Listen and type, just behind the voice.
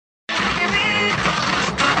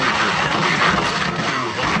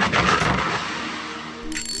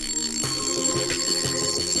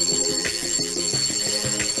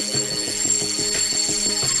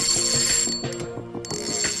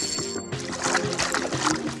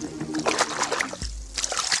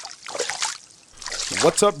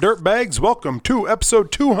What's up, dirtbags? Welcome to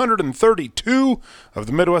episode 232 of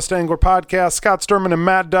the Midwest Angler Podcast. Scott Sturman and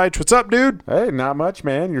Matt Deitch. What's up, dude? Hey, not much,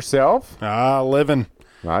 man. Yourself? Living.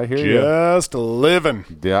 I hear you. Just living.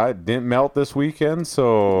 Yeah, it didn't melt this weekend,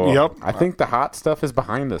 so Yep. I think the hot stuff is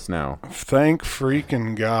behind us now. Thank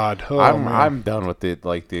freaking God. Oh, I'm done with it,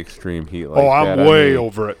 like the extreme heat. I'm way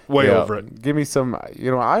over it. Over it. Give me some,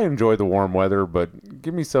 I enjoy the warm weather, but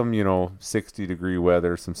give me some, 60-degree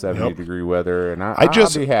weather, some 70-degree weather, and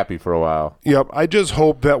I'll be happy for a while. Yep. I just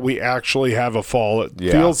hope that we actually have a fall. It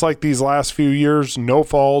feels like these last few years, no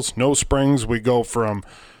falls, no springs. We go from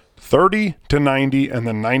 30 to 90 and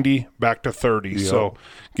then 90 back to 30. Yep. So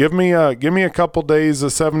give me a couple days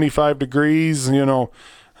of 75 degrees, maybe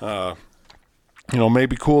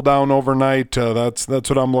cool down overnight. That's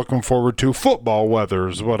what I'm looking forward to. Football weather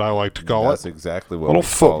is what I like to call it. That's exactly what Little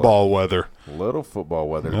football weather. Little football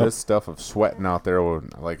weather. Yep. This stuff of sweating out there,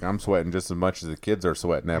 like I'm sweating just as much as the kids are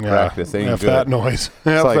sweating at practice. Ain't good. Fat noise.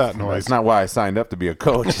 Fat noise. That's not why I signed up to be a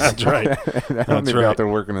coach. That's right. I don't need to be out there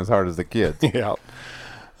working as hard as the kids. Yeah.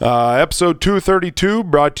 Episode 232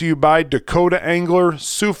 brought to you by Dakota Angler,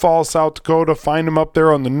 Sioux Falls, South Dakota. Find them up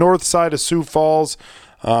there on the north side of Sioux Falls,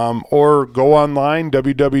 or go online,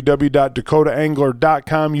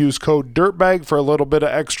 www.dakotaangler.com. Use code DIRTBAG for a little bit of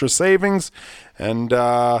extra savings. And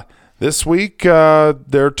this week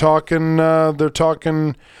they're talking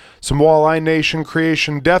some Walleye Nation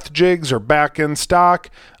Creation Death Jigs are back in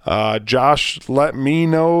stock. Josh let me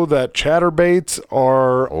know that chatterbaits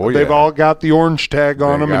they've all got the orange tag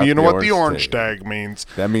on them, and you know what the orange tag means.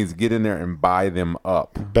 That means get in there and buy them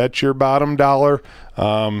up. Bet your bottom dollar.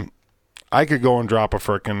 I could go and drop a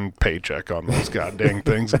frickin' paycheck on those goddamn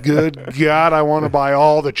things. Good God, I want to buy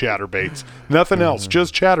all the chatterbaits. Nothing else,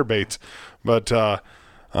 just chatterbaits. But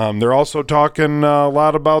they're also talking a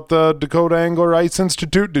lot about the Dakota Angler Ice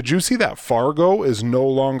Institute. Did you see that Fargo is no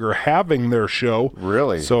longer having their show?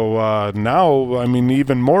 Really? So now,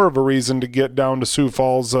 even more of a reason to get down to Sioux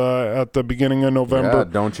Falls at the beginning of November. Yeah,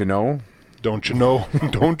 don't you know? Don't you know?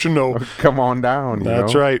 Don't you know? Come on down.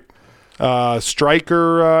 That's right.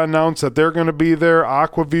 Stryker announced that they're going to be there.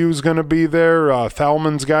 Aquaview's going to be there.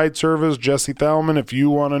 Thalman's Guide Service, Jesse Thalman. If you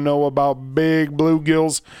want to know about big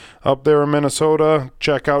bluegills up there in Minnesota,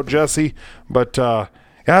 check out Jesse. But I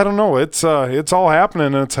don't know. It's all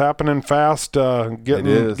happening, and it's happening fast.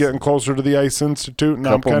 Getting closer to the Ice Institute, and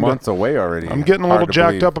couple months away already. I'm getting a little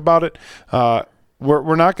jacked up about it.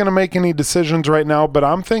 We're not going to make any decisions right now, but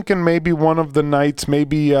I'm thinking maybe one of the nights,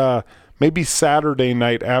 maybe Saturday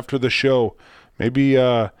night after the show, maybe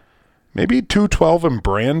 212 in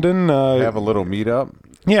Brandon. Have a little meetup.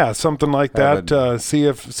 Yeah, something like that. See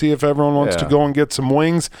if everyone wants to go and get some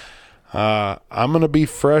wings. I'm gonna be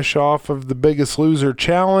fresh off of the Biggest Loser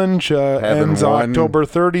Challenge. Ends October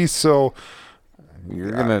 30th, so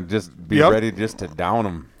you're gonna just be ready just to down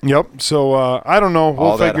them. Yep. So I don't know.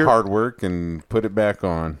 We'll figure that hard work and put it back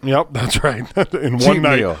on. Yep, that's right. In cheat one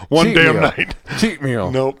night, meal. one cheat damn meal. night. Cheat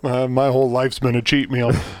meal. Nope. My whole life's been a cheat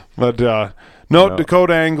meal. But no,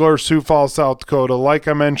 Dakota Angler, Sioux Falls, South Dakota. Like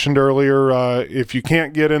I mentioned earlier, if you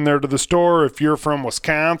can't get in there to the store, if you're from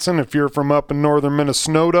Wisconsin, if you're from up in northern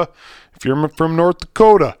Minnesota, if you're from North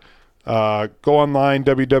Dakota, go online,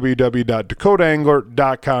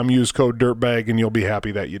 www.dakotaangler.com. Use code DIRTBAG, and you'll be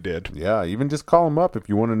happy that you did. Yeah, even just call them up if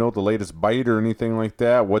you want to know the latest bite or anything like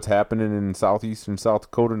that, what's happening in southeastern South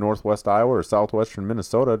Dakota, northwest Iowa, or southwestern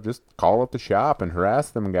Minnesota. Just call up the shop and harass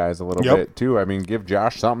them guys a little bit, too. Give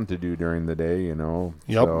Josh something to do during the day, Yep.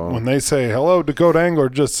 So. When they say, hello, Dakota Angler,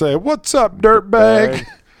 just say, what's up, dirtbag?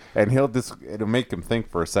 And it'll make him think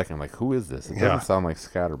for a second, like, who is this? It doesn't sound like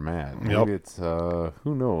Scott or Matt. Maybe it's, who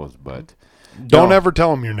knows, but. Don't ever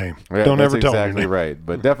tell him your name. Yeah, Don't ever tell him your exactly name. Right.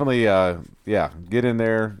 But definitely, get in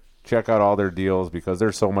there, check out all their deals, because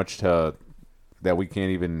there's so much that we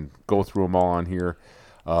can't even go through them all on here.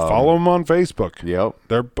 Follow them on Facebook. Yep.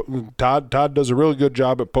 Todd does a really good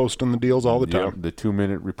job at posting the deals all the time. The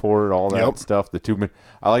 2-minute report, all that stuff. The 2 minute.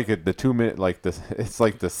 I like it. The 2 minute, it's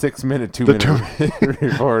like the 6 minute 2 minute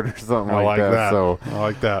report or something like that. So I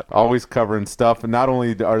like that. Always covering stuff, and not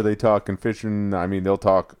only are they talking fishing. They'll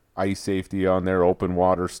talk ice safety on their open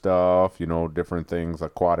water stuff. Different things,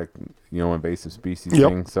 aquatic, invasive species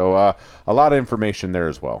things. So a lot of information there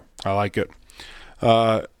as well. I like it.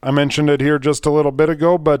 I mentioned it here just a little bit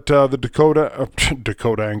ago, but the Dakota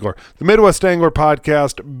Angler, the Midwest Angler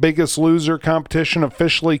Podcast Biggest Loser competition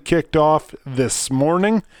officially kicked off this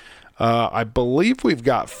morning. I believe we've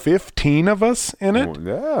got 15 of us in it.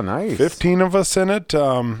 Yeah, nice. 15 of us in it.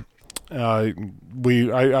 I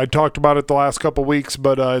talked about it the last couple weeks,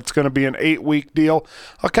 but it's going to be an 8-week deal.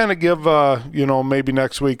 I'll kind of give, maybe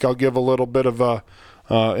next week I'll give a little bit of a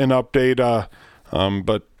an update.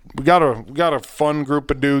 But we got a fun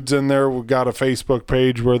group of dudes in there. We've got a Facebook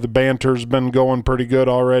page where the banter's been going pretty good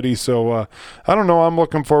already. So I don't know. I'm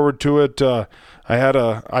looking forward to it. I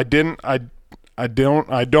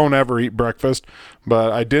don't ever eat breakfast,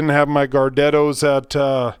 but I didn't have my Gardettos at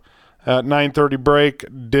 9:30 break.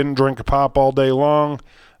 Didn't drink a pop all day long.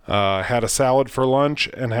 Had a salad for lunch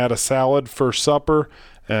and had a salad for supper,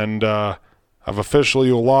 and I've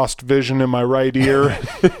officially lost vision in my right ear.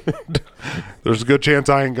 There's a good chance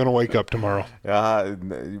I ain't gonna wake up tomorrow.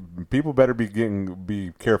 People better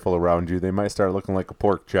be careful around you. They might start looking like a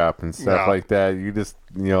pork chop and stuff like that. You just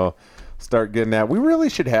start getting that. We really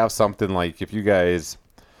should have something like, if you guys,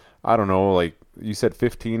 I don't know, like you said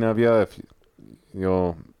 15 of you, if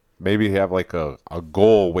maybe have like a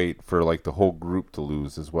goal weight for like the whole group to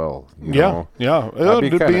lose as well. Yeah.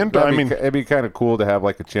 It'd be kind of cool to have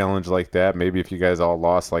like a challenge like that. Maybe if you guys all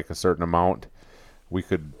lost like a certain amount, we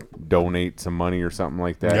could donate some money or something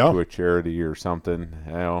like that to a charity or something.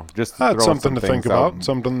 Just that's something to think about.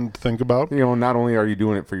 Something to think about. Not only are you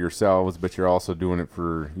doing it for yourselves, but you're also doing it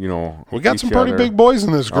for We got some pretty big boys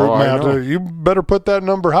in this group, Matt. You better put that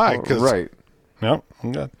number high, right. Yep.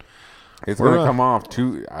 Yeah. It's going to come off.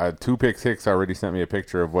 Two Picks Hicks already sent me a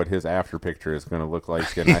picture of what his after picture is going to look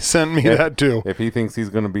like. And he sent me that too. If he thinks he's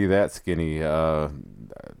going to be that skinny,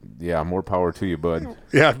 more power to you, bud.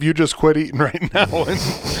 Yeah, if you just quit eating right now.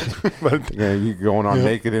 But you going on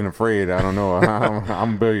naked and afraid. I don't know.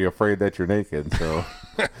 I'm very afraid that you're naked. So.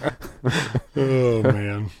 Oh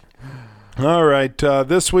man. All right.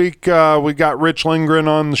 This week we got Rich Lindgren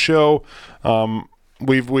on the show.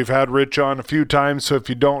 We've had Rich on a few times, so if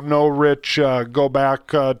you don't know Rich, go back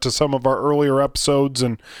to some of our earlier episodes,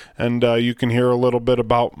 and you can hear a little bit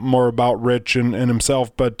more about Rich and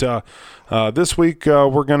himself. But this week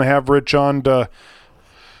we're going to have Rich on to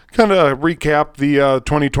kind of recap the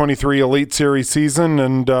 2023 Elite Series season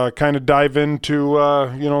and kind of dive into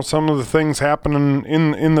some of the things happening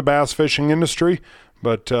in the bass fishing industry.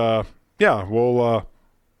 But we'll roll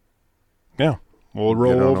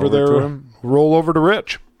over there. Roll over to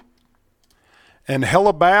Rich. And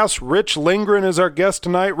HellaBass, Rich Lindgren is our guest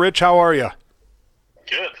tonight. Rich, how are you?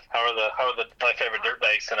 Good. How are my favorite dirt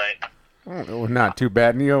bags tonight? Not too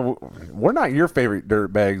bad. We're not your favorite dirt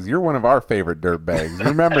bags. You're one of our favorite dirt bags.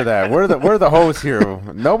 Remember that. We're the hosts here.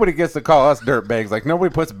 Nobody gets to call us dirt bags. Like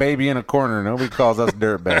nobody puts baby in a corner. Nobody calls us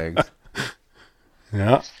dirt bags.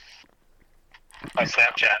 Yeah. My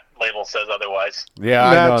Snapchat label says otherwise. Yeah,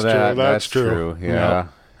 I know that. True. That's true. Yeah.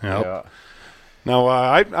 Yep. Now,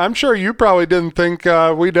 I'm sure you probably didn't think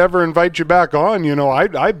we'd ever invite you back on.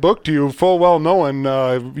 I booked you full well knowing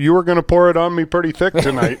you were going to pour it on me pretty thick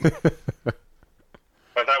tonight.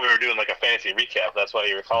 I thought we were doing like a fantasy recap. That's why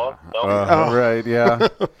you were calling? No? Right, yeah.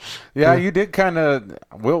 Yeah, you did kind of,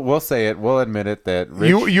 we'll say it, we'll admit it, that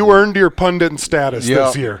Rich, you earned your pundit status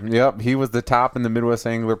this year. Yep, he was the top in the Midwest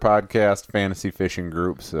Angler Podcast fantasy fishing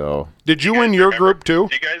group, so. Did you win your group too?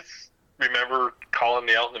 Do you guys remember calling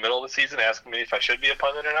me out in the middle of the season, asking me if I should be a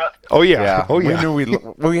pundit or not? Oh yeah. We knew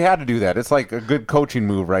we had to do that. It's like a good coaching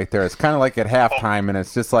move right there. It's kind of like at halftime, and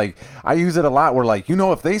it's just like I use it a lot. We're like,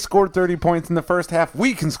 if they scored 30 points in the first half,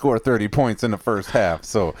 we can score 30 points in the first half.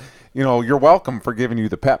 So, you're welcome for giving you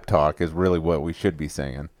the pep talk is really what we should be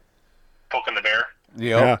saying. Poking the bear.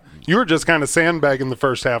 Yep. Yeah, you were just kind of sandbagging the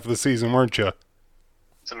first half of the season, weren't you?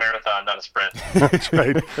 It's a marathon, not a sprint. That's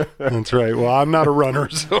right. That's right. Well, I'm not a runner,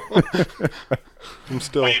 so I'm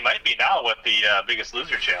still. Well, you might be now with the Biggest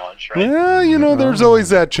Loser Challenge, right? Yeah, there's always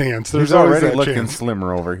that chance. There's He's always already that looking chance.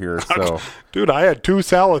 slimmer over here. So, dude, I had 2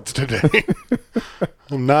 salads today.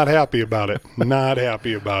 I'm not happy about it. Not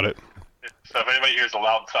happy about it. So if anybody hears a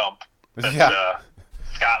loud thump, that's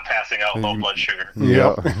Scott passing out low blood sugar.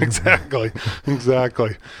 Yeah, exactly.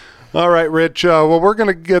 All right, Rich. Well, we're going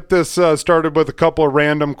to get this started with a couple of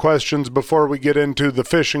random questions before we get into the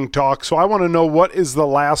fishing talk. So I want to know, what is the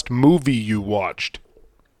last movie you watched?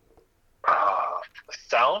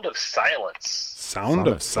 Sound of Silence. Sound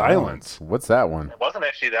of Silence. What's that one? It wasn't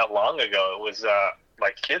actually that long ago. It was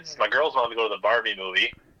my girls wanted to go to the Barbie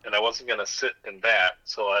movie, and I wasn't going to sit in that.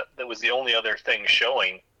 So that was the only other thing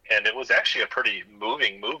showing, and it was actually a pretty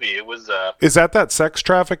moving movie. It was. Is that sex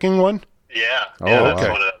trafficking one? Yeah. Oh, that's okay.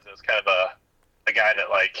 what it is. It was kind of a guy that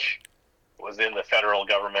was in the federal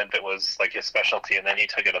government that was like his specialty, and then he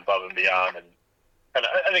took it above and beyond, and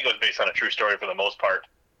I think it was based on a true story for the most part.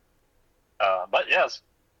 But yeah, it's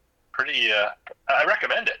pretty. I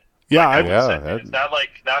recommend it. Yeah, it's not like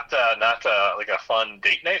a fun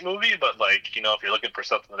date night movie, but if you're looking for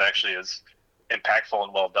something that actually is impactful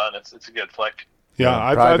and well done, it's a good flick. Yeah,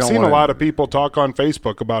 I've seen a lot of people talk on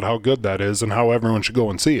Facebook about how good that is and how everyone should go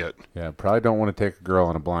and see it. Yeah, probably don't want to take a girl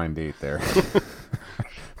on a blind date there.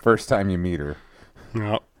 First time you meet her.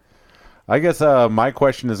 Yeah. I guess my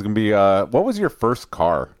question is going to be, what was your first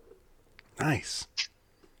car? Nice.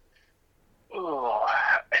 Oh,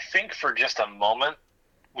 I think for just a moment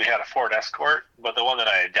we had a Ford Escort, but the one that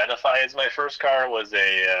I identify as my first car was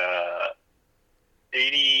a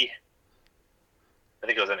 80. I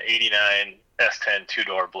think it was an 89 S10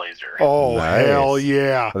 two-door Blazer. Oh, Nice. hell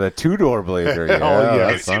yeah. The two-door Blazer. Hell yeah.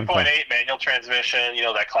 It was 2.8 manual transmission,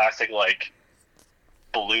 that classic,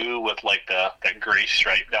 blue with, that gray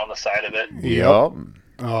stripe down the side of it. Yep.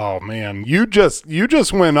 Oh man, you just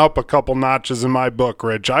went up a couple notches in my book,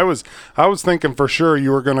 Rich. I was thinking for sure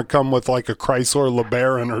you were going to come with like a Chrysler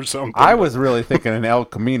LeBaron or something. I was really thinking an El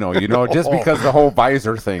Camino, just because the whole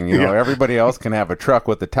visor thing. Everybody else can have a truck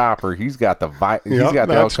with the topper. He's got the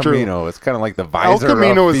El Camino. True. It's kind of like the visor. El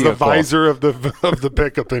Camino is vehicle. the visor of the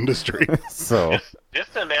pickup industry. So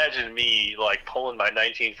just imagine me pulling my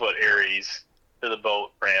 19-foot Aries to the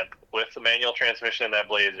boat ramp with the manual transmission in that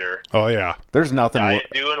Blazer. Oh yeah, there's nothing.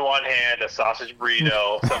 Doing one hand a sausage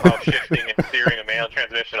burrito, somehow shifting and steering a manual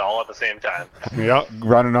transmission all at the same time. Yep,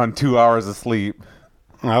 running on 2 hours of sleep.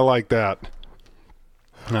 I like that.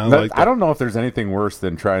 I don't know if there's anything worse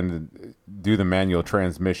than trying to do the manual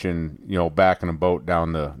transmission, backing a boat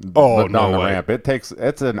down the ramp.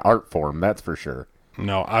 It's an art form, that's for sure.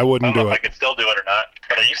 No, I wouldn't do it. I could still do it or not,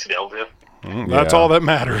 but I used to be able to. That's all that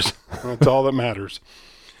matters. That's all that matters.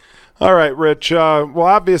 All right, Rich. Well,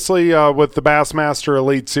 obviously, with the Bassmaster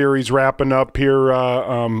Elite Series wrapping up here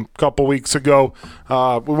a couple weeks ago,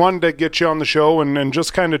 we wanted to get you on the show and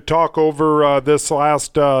just kind of talk over this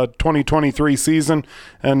last 2023 season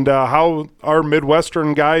and how our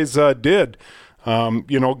Midwestern guys did.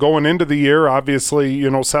 Going into the year, obviously,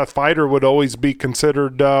 Seth Feider would always be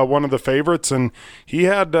considered one of the favorites, and he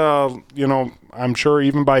had, I'm sure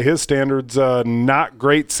even by his standards, not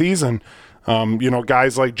great season.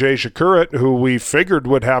 Guys like Jay Shakurat, who we figured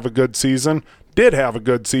would have a good season, did have a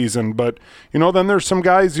good season. But, then there's some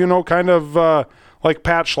guys, kind of like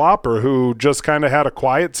Pat Schlopper, who just kind of had a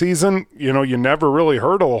quiet season. You never really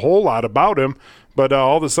heard a whole lot about him. But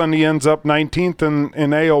all of a sudden he ends up 19th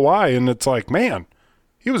in AOI, and it's like, man,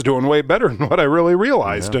 he was doing way better than what I really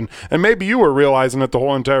realized. Yeah. And maybe you were realizing it the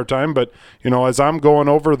whole entire time. But, as I'm going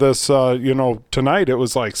over this, tonight, it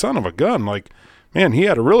was like, son of a gun, like, man, he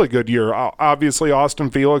had a really good year. Obviously,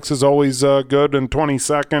 Austin Felix is always good in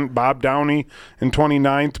 22nd, Bob Downey in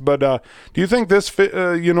 29th. But do you think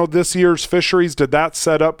this year's fisheries, did that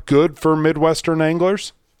set up good for Midwestern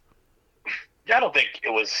anglers? Yeah, I don't think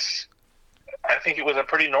it was. I think it was a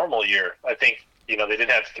pretty normal year. I think, they did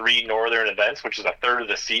have 3 northern events, which is a third of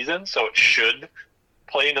the season, so it should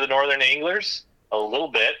play into the northern anglers a little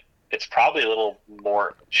bit. It's probably a little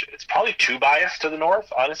more, it's probably too biased to the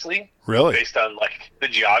north, honestly. Really? Based on, the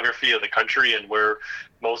geography of the country and where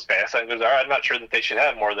most bass anglers are. I'm not sure that they should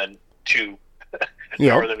have more than 2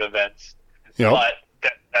 northern events. Yep.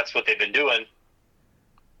 But that's what they've been doing.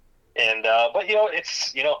 And, but,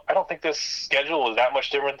 it's, I don't think this schedule was that much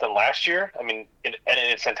different than last year. I mean, in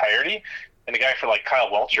its entirety. And the guy for, Kyle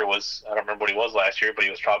Welcher was, I don't remember what he was last year, but he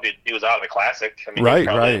was out of the Classic. I mean, he was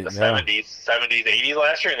probably in the 70s, 80s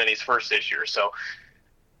last year, and then he's first this year. So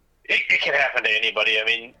it can happen to anybody. I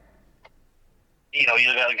mean, you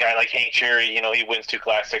got a guy like Hank Cherry, he wins 2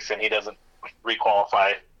 Classics and he doesn't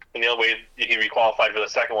requalify. And the only way he requalified for the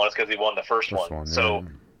second one is because he won the first one. Yeah. So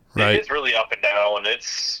it's really up and down. And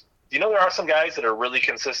it's, there are some guys that are really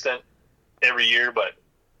consistent every year, but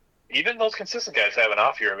even those consistent guys have an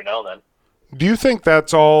off year every now and then. Do you think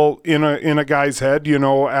that's all in a guy's head,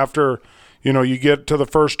 after, you get to the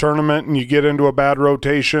first tournament and you get into a bad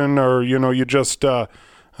rotation, or, you just, have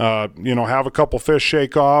a couple fish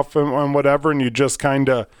shake off and whatever, and you just kind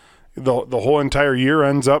of, the whole entire year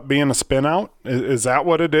ends up being a spin out? Is that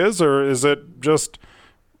what it is, or is it just,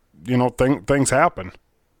 things happen?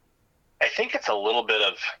 I think it's a little bit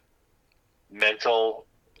of mental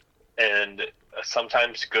and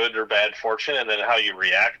sometimes good or bad fortune, and then how you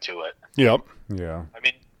react to it. Yep. Yeah. I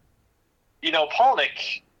mean,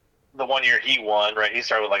 Palnick, the one year he won, right, he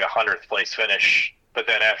started with a 100th place finish, but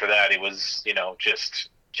then after that he was, just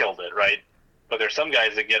killed it, right? But there's some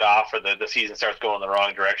guys that get off, or the season starts going the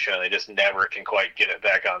wrong direction and they just never can quite get it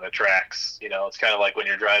back on the tracks. It's kind of like when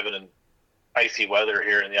you're driving in icy weather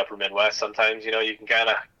here in the upper Midwest. Sometimes, you can kind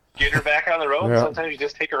of get her back on the road. Yeah. Sometimes you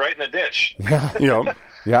just take her right in the ditch. Yeah.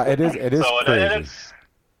 Yeah, it is so crazy.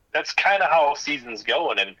 That's kind of how seasons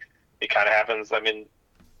go, and it kind of happens. I mean,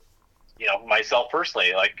 myself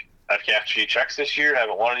personally, I've cashed a few checks this year.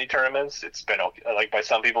 Haven't won any tournaments. It's been okay. Like by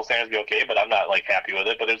some people's standards, be okay, but I'm not like happy with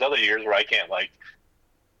it. But there's other years where I can't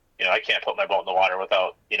I can't put my boat in the water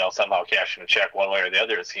without somehow cashing a check one way or the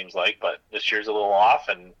other. It seems like, but this year's a little off,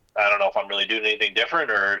 and I don't know if I'm really doing anything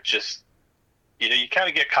different or just you kind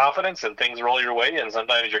of get confidence and things roll your way, and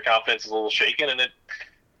sometimes your confidence is a little shaken, and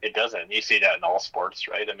it doesn't. You see that in all sports,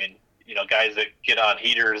 right? I mean, guys that get on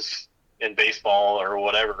heaters in baseball or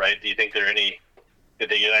whatever, right? Do you think did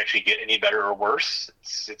they actually get any better or worse?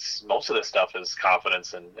 It's most of this stuff is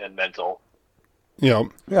confidence and mental. Yeah.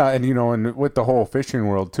 Yeah, and and with the whole fishing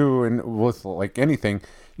world too, and with like anything,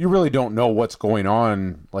 you really don't know what's going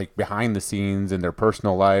on like behind the scenes in their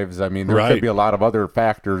personal lives. I mean, there could be a lot of other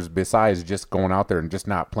factors besides just going out there and just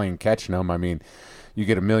not playing catching them. I mean, you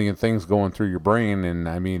get a million things going through your brain, and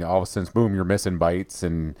I mean, all of a sudden, boom, you're missing bites,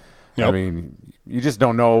 and I mean, you just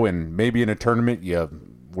don't know. And maybe in a tournament, you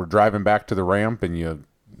were driving back to the ramp and you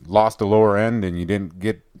lost the lower end, and you didn't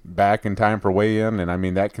get back in time for weigh-in, and I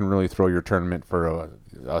mean, that can really throw your tournament for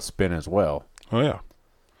a spin as well. Oh yeah.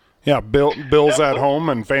 Yeah, bills at home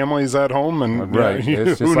and families at home, and right.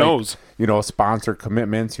 Who knows? Sponsor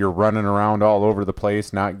commitments. You're running around all over the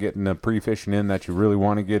place, not getting the pre-fishing in that you really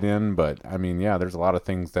want to get in. But I mean, there's a lot of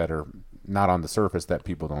things that are not on the surface that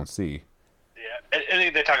people don't see. Yeah,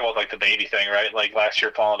 and they talk about like the baby thing, right? Like last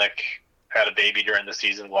year, Polnick had a baby during the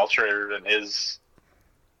season. Welcher and his,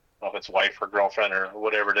 I don't know if it's wife or girlfriend or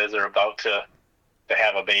whatever it is, are about to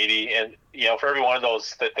have a baby, and for every one of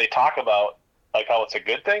those that they talk about, like how it's a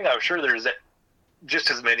good thing, I'm sure there's just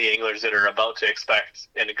as many anglers that are about to expect,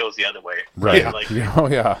 and it goes the other way. Right. Like, oh,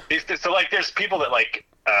 yeah. So, like, there's people that, like,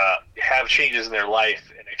 have changes in their life,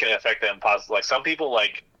 and it can affect them positively. Like, some people,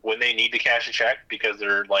 like, when they need to cash a check because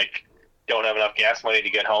they're, like, don't have enough gas money to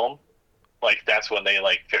get home, like, that's when they,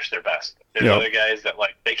 like, fish their best. There's other guys that,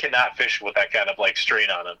 like, they cannot fish with that kind of, like, strain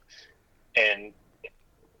on them. And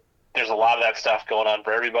there's a lot of that stuff going on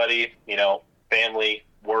for everybody, family,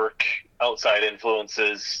 work, outside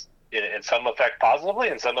influences, and some affect positively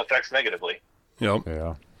and some affects negatively. Yep.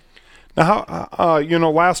 Yeah.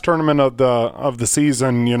 Now, last tournament of the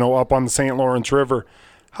season, up on the St. Lawrence River,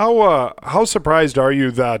 how surprised are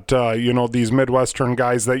you that these Midwestern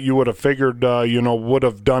guys that you would have figured would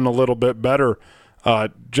have done a little bit better,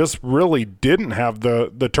 just really didn't have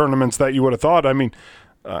the tournaments that you would have thought? I mean,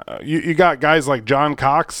 you got guys like John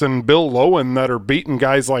Cox and Bill Lowen that are beating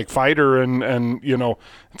guys like Fighter, and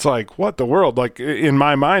it's like, what the world? Like, in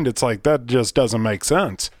my mind, it's like, that just doesn't make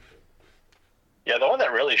sense. Yeah, the one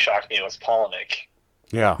that really shocked me was Polnick.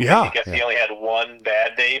 Yeah. I guess he only had one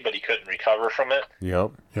bad day, but he couldn't recover from it.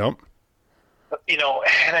 Yep. And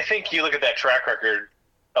I think you look at that track record,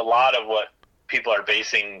 a lot of what people are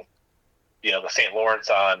basing, the St. Lawrence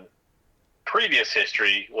on previous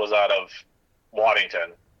history was out of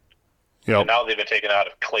Waddington. And now they've been taken out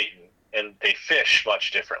of Clayton, and they fish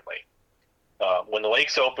much differently. When the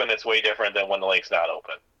lake's open, it's way different than when the lake's not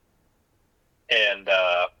open. And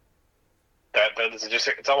that is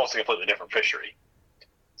it's almost a completely different fishery.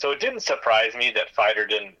 So it didn't surprise me that Fighter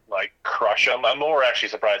didn't like crush them. I'm more actually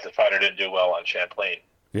surprised that Fighter didn't do well on Champlain.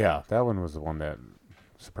 Yeah, that one was the one that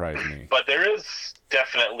surprised me. But there is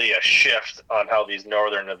definitely a shift on how these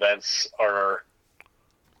northern events are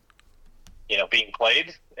being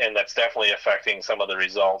played, and that's definitely affecting some of the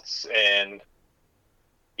results. And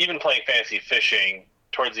even playing fantasy fishing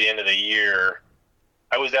towards the end of the year,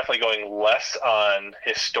 I was definitely going less on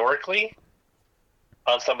historically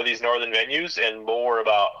on some of these northern venues and more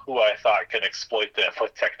about who I thought could exploit them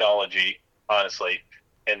with technology, honestly.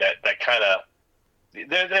 And that kind of,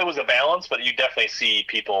 there was a balance, but you definitely see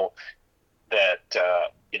people that,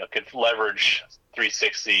 could leverage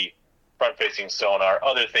 360 front-facing sonar,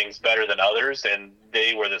 other things better than others, and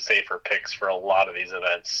they were the safer picks for a lot of these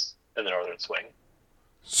events in the northern swing.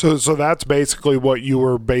 So that's basically what you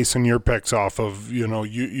were basing your picks off of.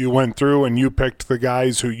 You went through and you picked the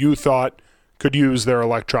guys who you thought could use their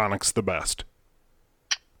electronics the best.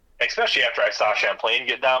 Especially after I saw Champlain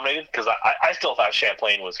get dominated, because I still thought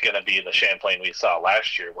Champlain was going to be the Champlain we saw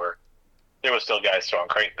last year, where there was still guys throwing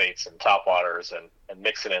crankbaits and topwaters and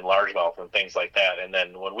mixing in largemouth and things like that. And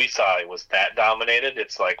then when we saw it was that dominated,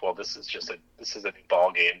 it's like, well, this is a new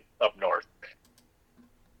ball game up north.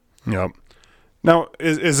 Yep. Now,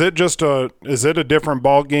 is it a different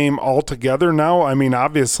ball game altogether now? I mean,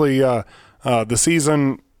 obviously, the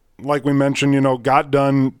season, like we mentioned, got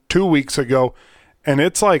done 2 weeks ago, and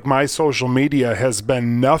it's like my social media has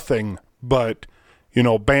been nothing but,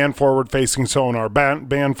 ban forward-facing sonar,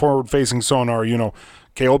 ban forward-facing sonar,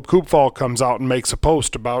 Caleb Koopfall comes out and makes a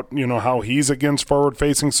post about, how he's against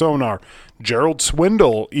forward-facing sonar. Gerald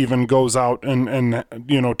Swindle even goes out and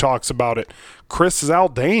talks about it. Chris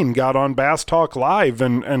Zaldane got on Bass Talk Live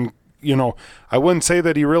and I wouldn't say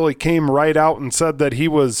that he really came right out and said that he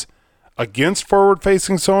was against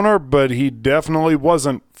forward-facing sonar, but he definitely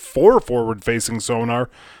wasn't for forward-facing sonar.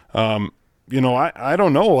 I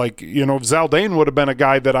don't know. Zaldane would have been a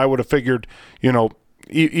guy that I would have figured,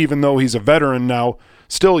 even though he's a veteran now,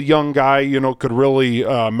 still a young guy, could really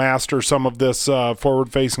master some of this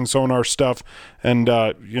forward-facing sonar stuff. And,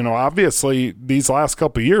 obviously these last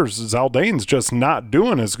couple of years, Zaldane's just not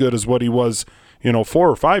doing as good as what he was, 4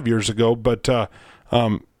 or 5 years ago. But,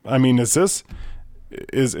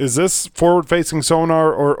 is this forward-facing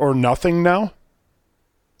sonar or nothing now?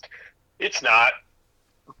 It's not.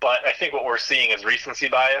 But I think what we're seeing is recency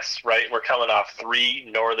bias, right? We're coming off 3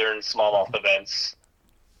 northern smallmouth events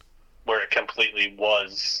where it completely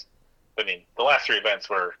was. The last 3 events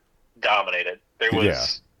were dominated. There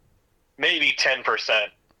was maybe 10%,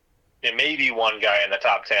 and maybe one guy in the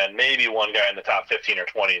top 10, maybe one guy in the top 15 or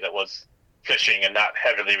 20 that was fishing and not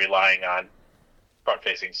heavily relying on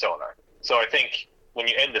front-facing sonar. So I think when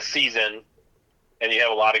you end the season and you have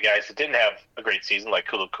a lot of guys that didn't have a great season, like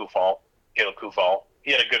Caleb Koopfall, he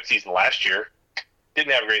had a good season last year,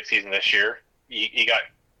 didn't have a great season this year. He got,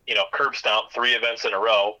 curb stomped 3 events in a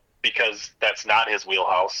row because that's not his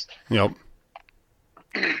wheelhouse. Yep.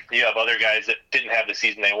 You have other guys that didn't have the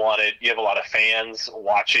season they wanted. You have a lot of fans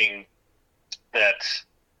watching that,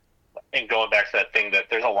 and going back to that thing that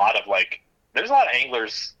there's a lot of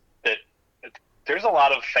anglers that there's a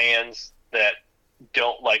lot of fans that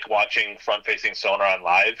don't like watching front-facing sonar on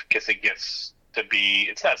live because it gets to be,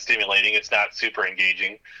 it's not stimulating, it's not super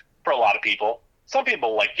engaging for a lot of people. Some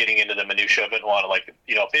people like getting into the minutia of it and want to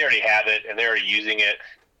if they already have it and they're already using it,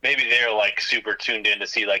 maybe they're super tuned in to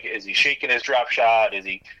see is he shaking his drop shot? Is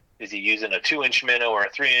he using a 2-inch minnow or a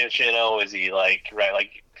 3-inch minnow? Is he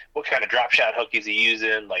what kind of drop shot hook is he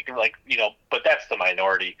using? But that's the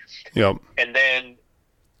minority. Yep. And then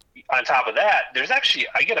on top of that,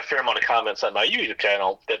 I get a fair amount of comments on my YouTube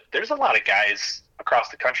channel that there's a lot of guys across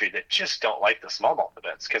the country that just don't like the smallmouth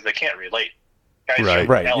events because they can't relate. Guys from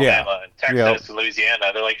Alabama and Texas and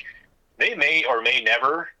Louisiana, they're they may or may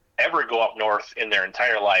never ever go up north in their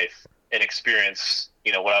entire life and experience,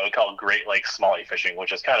 what I would call Great Lakes smallie fishing,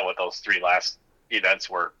 which is kind of what those 3 last events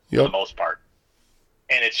were for the most part.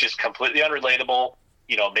 And it's just completely unrelatable.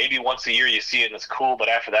 Maybe once a year you see it and it's cool, but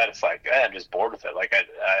after that it's I'm just bored with it.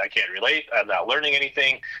 I can't relate. I'm not learning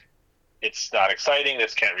anything. It's not exciting.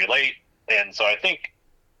 This can't relate. And so I think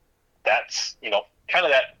that's, kind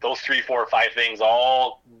of those 3, 4, 5 things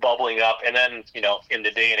all bubbling up. And then, in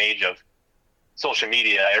the day and age of social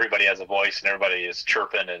media, everybody has a voice and everybody is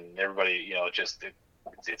chirping and everybody,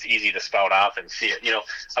 it's easy to spout off and see it.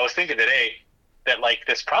 I was thinking today that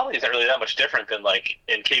this probably isn't really that much different than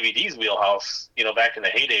in KVD's wheelhouse, back in the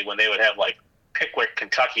heyday when they would have Pickwick,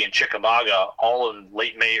 Kentucky and Chickamauga all in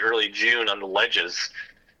late May, early June on the ledges.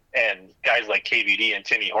 And guys like KVD and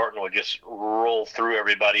Timmy Horton would just roll through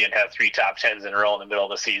everybody and have 3 top 10s in a row in the middle of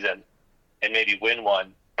the season and maybe win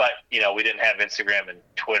one. But, we didn't have Instagram and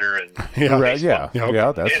Twitter and Facebook.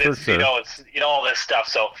 Yeah, that's for sure. It's, all this stuff.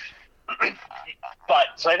 So,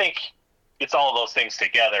 so I think it's all of those things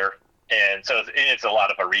together. And so it's a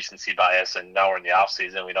lot of a recency bias. And now we're in the off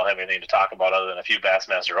season. We don't have anything to talk about other than a few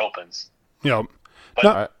Bassmaster Opens. Yeah.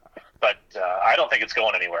 But I don't think it's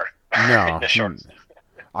going anywhere. No. In the short.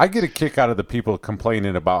 I get a kick out of the people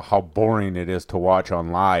complaining about how boring it is to watch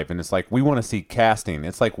on live. And it's we want to see casting.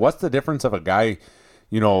 It's what's the difference of a guy,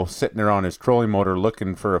 sitting there on his trolling motor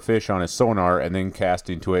looking for a fish on his sonar and then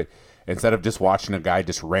casting to it instead of just watching a guy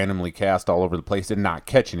just randomly cast all over the place and not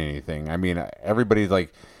catching anything. Everybody's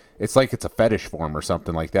it's it's a fetish form or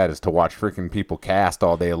something like that, is to watch freaking people cast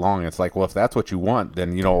all day long. It's well, if that's what you want,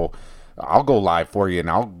 then, I'll go live for you and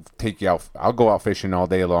I'll take you out. I'll go out fishing all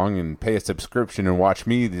day long and pay a subscription and watch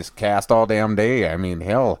me just cast all damn day.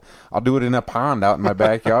 Hell, I'll do it in a pond out in my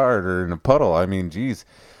backyard or in a puddle. Geez,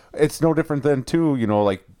 it's no different than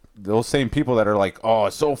those same people that are oh,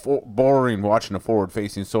 it's so boring watching a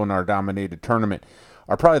forward-facing sonar dominated tournament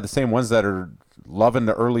are probably the same ones that are loving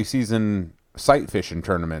the early season sight fishing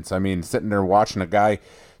tournaments. Sitting there watching a guy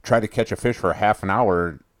try to catch a fish for a half an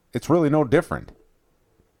hour, it's really no different.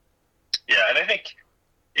 Yeah, and I think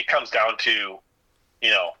it comes down to,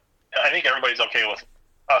 I think everybody's okay with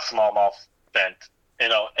a smallmouth event,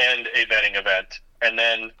 and a bedding event, and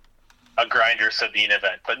then a grinder Sabine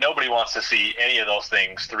event. But nobody wants to see any of those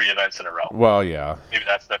things 3 events in a row. Well, yeah. Maybe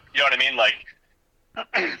that's you know what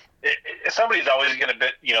I mean? Somebody's always going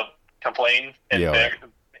to complain, and Yeah.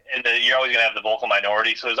 you're always going to have the vocal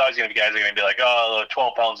minority. So there's always going to be guys that are going to be like, oh,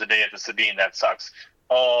 12 pounds a day at the Sabine, that sucks.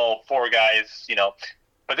 Oh, 4 guys,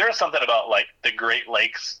 But there is something about like the Great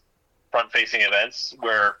Lakes front-facing events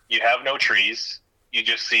where you have no trees. You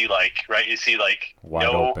just see you see like Wide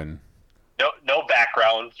open. No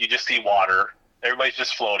background. You just see water. Everybody's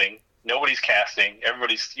just floating. Nobody's casting.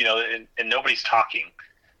 Everybody's, and nobody's talking.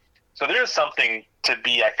 So there's something to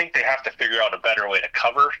be, I think they have to figure out a better way to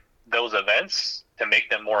cover those events to make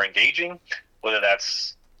them more engaging, whether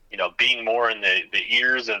that's, being more in the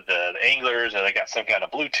ears of the anglers, or they got some kind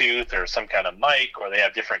of Bluetooth or some kind of mic, or they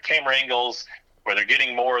have different camera angles where they're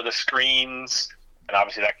getting more of the screens. And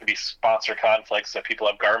obviously that could be sponsor conflicts, that people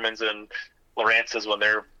have Garmin's and Lowrance's when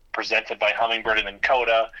they're presented by Humminbird and then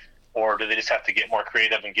Coda, or do they just have to get more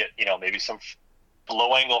creative and get, maybe some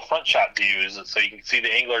low angle front shot views so you can see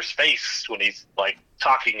the angler's face when he's like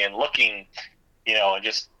talking and looking, and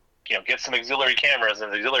just, get some auxiliary cameras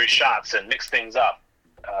and auxiliary shots and mix things up.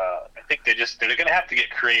 I think they're going to have to get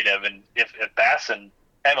creative. And if Bass and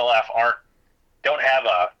MLF don't have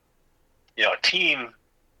a team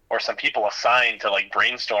or some people assigned to like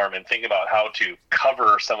brainstorm and think about how to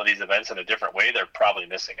cover some of these events in a different way, they're probably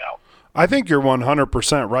missing out. I think you're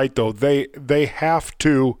 100% right, though. They have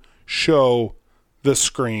to show the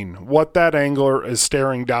screen, what that angler is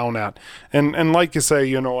staring down at. And like you say,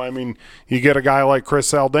 you get a guy like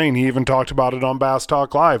Chris Zaldain. He even talked about it on Bass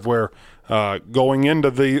Talk Live, where going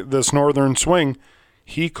into this northern swing,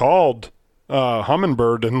 he called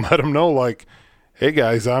Humminbird and let him know, like, hey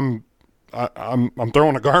guys, I'm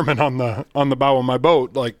throwing a Garmin on the bow of my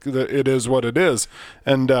boat. Like, it is what it is.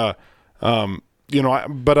 And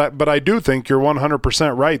but I do think you're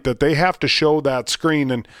 100% right that they have to show that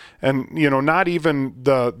screen, and not even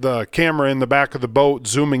the camera in the back of the boat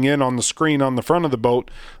zooming in on the screen on the front of the boat.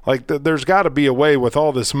 Like, there's got to be a way with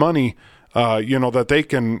all this money, that they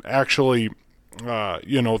can actually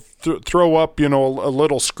throw up a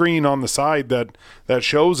little screen on the side that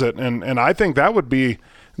shows it, and I think that'd be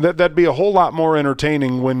a whole lot more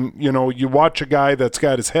entertaining when you watch a guy that's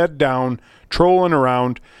got his head down trolling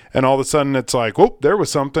around, and all of a sudden it's like, oh, there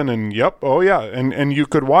was something, and yep, oh yeah, and you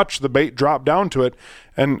could watch the bait drop down to it,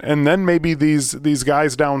 and then maybe these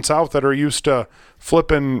guys down south that are used to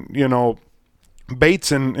flipping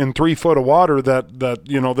baits in 3 foot of water that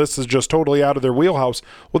this is just totally out of their wheelhouse.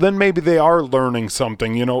 Well, then maybe they are learning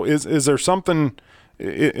something. Is there something?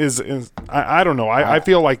 I don't know. I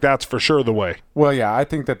feel like that's for sure the way. Well, yeah, I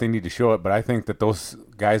think that they need to show it, but I think that those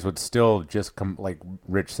guys would still just like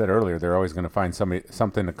Rich said earlier, they're always going to find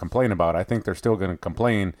something to complain about. I think they're still going to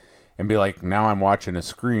complain and be like, now I'm watching a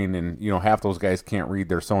screen, and half those guys can't read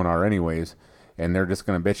their sonar anyways, and they're just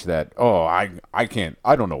going to bitch that, oh, I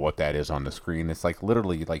don't know what that is on the screen. It's like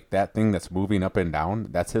literally like that thing that's moving up and down,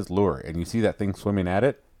 that's his lure, and you see that thing swimming at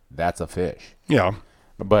it, that's a fish. Yeah.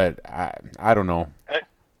 But I don't know.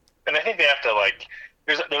 And I think they have to, like,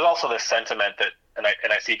 there's also this sentiment that, and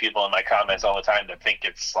I see people in my comments all the time that think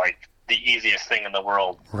it's like the easiest thing in the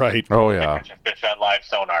world. Right. Oh yeah. To catch a fish on live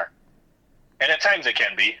sonar. And at times it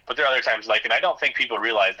can be, but there are other times, like, and I don't think people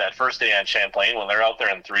realize that first day on Champlain when they're out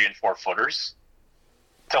there in 3 and 4 footers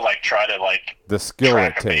to like try to like the skill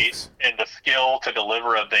track it a takes bait and the skill to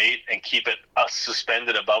deliver a bait and keep it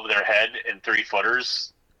suspended above their head in 3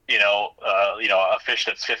 footers. A fish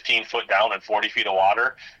that's 15 foot down and 40 feet of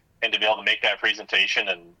water, and to be able to make that presentation.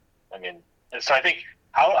 And I mean, so I think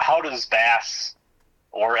how does Bass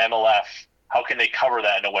or MLF, how can they cover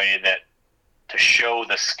that in a way that to show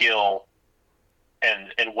the skill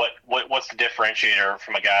and what's the differentiator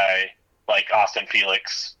from a guy like Austin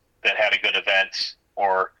Felix that had a good event,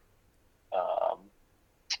 or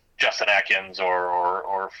Justin Atkins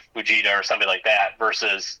or Fujita or somebody like that,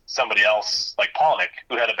 versus somebody else like Palnick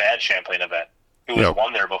who had a bad Champlain event, who has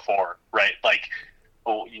won there before, right? Like,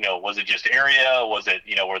 was it just area? Was it,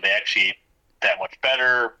 were they actually that much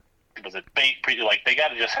better? Was it bait? Like, they got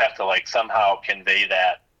to just have to like somehow convey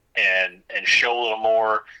that and show a little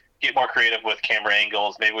more, get more creative with camera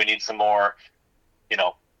angles. Maybe we need some more,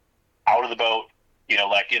 out of the boat.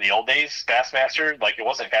 Like in the old days, Bassmaster, like it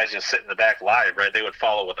wasn't guys just sitting in the back live, right? They would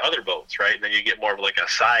follow with other boats, right? And then you get more of like a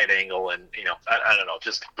side angle, and I don't know.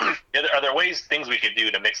 Just are there things we could do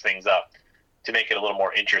to mix things up to make it a little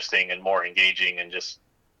more interesting and more engaging, and just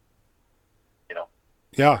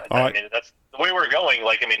yeah. I mean, that's the way we're going.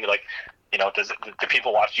 Like, I mean, like, do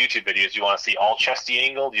people watch YouTube videos? Do you want to see all chesty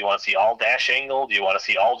angle? Do you want to see all dash angle? Do you want to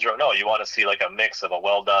see all drone? No, you want to see like a mix of a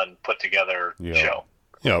well done, put together show.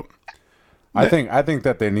 Yep. I think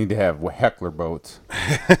that they need to have heckler boats,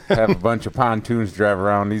 have a bunch of pontoons drive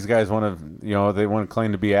around. These guys want to, they want to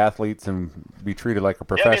claim to be athletes and be treated like a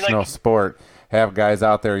professional sport. Have guys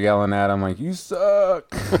out there yelling at them like, "You suck."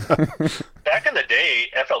 Back in the day,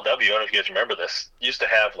 FLW, I don't know if you guys remember this, used to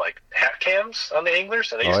have like hat cams on the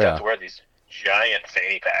anglers, and they used to have to wear these giant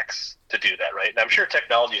fanny packs to do that, right? And I'm sure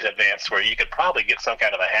technology's advanced where you could probably get some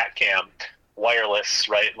kind of a hat cam, wireless,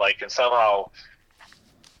 right? Like, and somehow,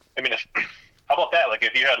 I mean, how about that? Like,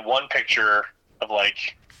 if you had one picture of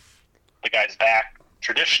like the guy's back,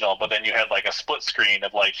 traditional, but then you had like a split screen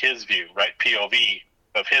of like his view, right? POV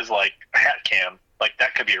of his like hat cam, like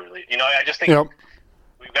that could be a really, I just think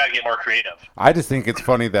we've got to get more creative. I just think it's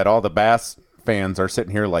funny that all the bass fans are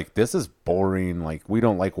sitting here like, this is boring. Like, we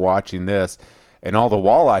don't like watching this. And all the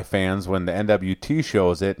walleye fans, when the NWT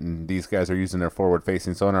shows it and these guys are using their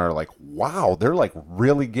forward-facing sonar, are like, wow, they're like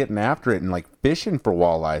really getting after it and like fishing for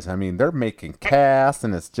walleyes. I mean, they're making casts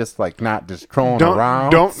and it's just like not just trolling around.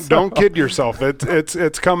 Don't kid yourself.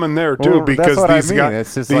 It's coming there too, because that's what these guys.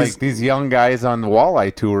 It's just like these young guys on the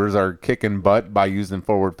walleye tours are kicking butt by using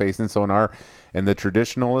forward-facing sonar, and the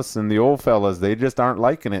traditionalists and the old fellas, they just aren't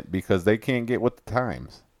liking it because they can't get with the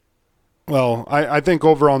times. Well, I think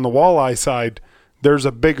over on the walleye side, there's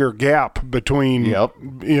a bigger gap between,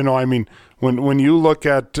 I mean, when you look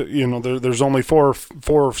at, there's only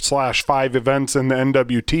 4/5 events in the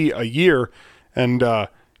NWT a year. And,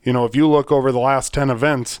 if you look over the last 10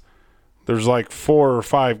 events, there's like 4 or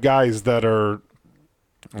 5 guys that are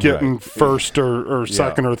getting first or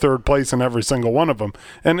second or third place in every single one of them.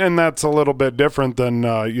 And that's a little bit different than,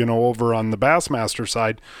 over on the Bassmaster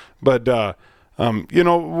side. But,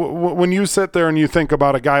 when you sit there and you think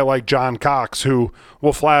about a guy like John Cox, who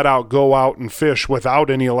will flat out go out and fish without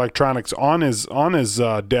any electronics on his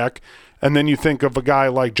deck, and then you think of a guy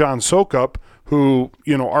like John Sokup, who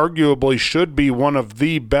arguably should be one of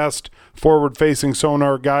the best forward-facing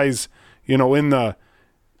sonar guys, in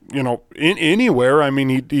anywhere. I mean,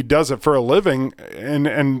 he does it for a living,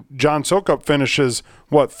 and John Sokup finishes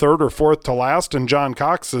third or fourth to last, and John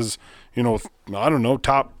Cox is I don't know,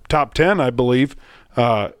 top 10, I believe.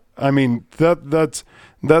 I mean,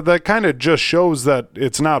 that kind of just shows that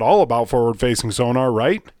it's not all about forward-facing sonar,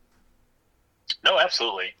 right? No,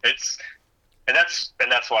 absolutely. And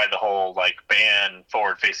that's why the whole like ban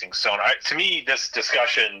forward-facing sonar. To me, this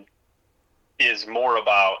discussion is more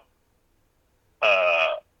about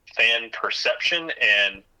fan perception,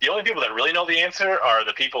 and the only people that really know the answer are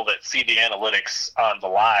the people that see the analytics on the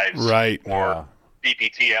lives, right? Or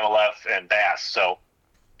BPT, MLF, and Bass. So,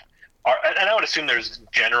 and I would assume there's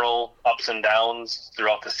general ups and downs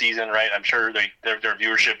throughout the season, right? I'm sure their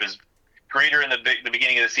viewership is greater in the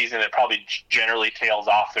beginning of the season. It probably generally tails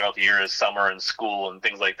off throughout the year as summer and school and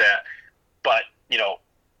things like that. But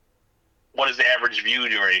what is the average view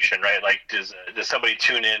duration, right? Like, does somebody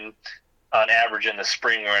tune in on average in the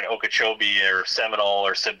spring or in Okeechobee or Seminole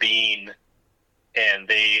or Sabine, and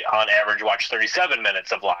they on average watch 37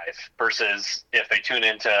 minutes of live, versus if they tune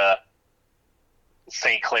into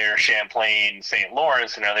St. Clair, Champlain, St.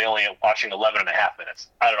 Lawrence, and are they only watching 11 and a half minutes?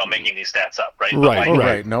 I don't know, making these stats up, right?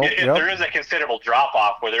 Right. No, if there is a considerable drop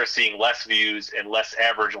off where they're seeing less views and less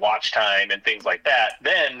average watch time and things like that,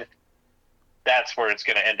 then that's where it's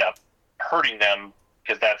going to end up hurting them,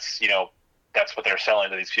 because that's what they're selling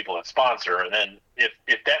to these people that sponsor. And then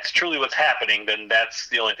if that's truly what's happening, then that's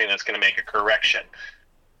the only thing that's going to make a correction.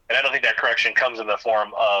 And I don't think that correction comes in the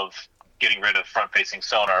form of getting rid of front-facing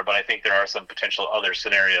sonar, but I think there are some potential other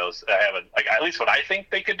scenarios that haven't, like, at least what I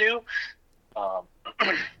think they could do.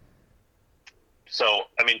 So,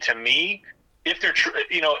 I mean, to me, if they're,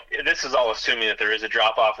 this is all assuming that there is a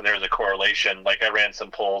drop-off and there is a correlation. Like, I ran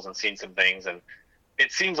some polls and seen some things, and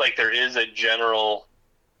it seems like there is a general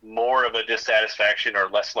more of a dissatisfaction or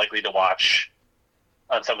less likely to watch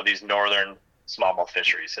on some of these northern smallmouth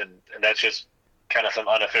fisheries. And that's just kind of some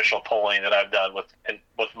unofficial polling that I've done with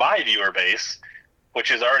my viewer base, which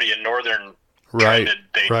is already a northern trended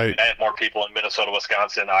base. Right. I have more people in Minnesota,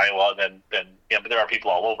 Wisconsin, Iowa than but there are people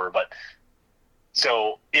all over. But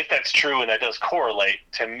so if that's true and that does correlate,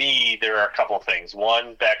 to me, there are a couple of things.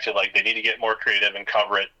 One, back to like, they need to get more creative and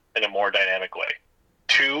cover it in a more dynamic way.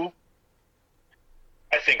 Two,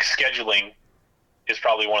 I think scheduling is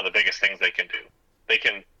probably one of the biggest things they can do. They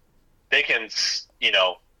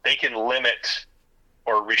can limit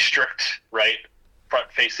or restrict, right,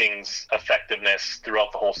 front-facing's effectiveness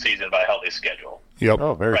throughout the whole season by how they schedule. Yep.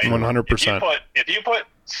 Oh, very 100%. If you put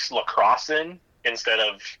lacrosse in instead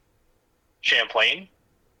of Champlain,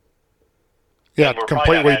 yeah,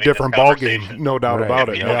 completely different ball game, no doubt about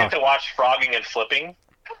it. If you don't get to watch frogging and flipping,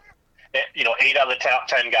 8 out of the top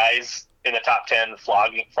 10 guys in the top 10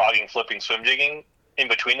 frogging, flipping, swim jigging in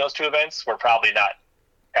between those two events, we're probably not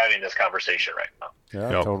having this conversation right now. Yeah,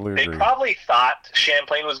 I totally agree. They probably thought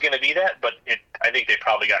Champlain was going to be that, but I think they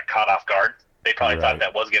probably got caught off guard. They probably thought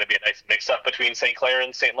that was going to be a nice mix-up between St. Clair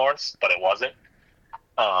and St. Lawrence, but it wasn't.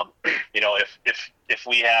 If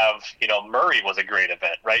we have, Murray was a great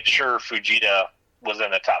event, right? Sure, Fujita was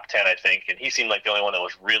in the top 10, I think, and he seemed like the only one that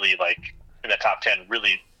was really like in the top 10,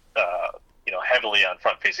 really, heavily on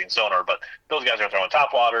front-facing sonar. But those guys are throwing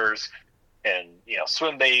top waters and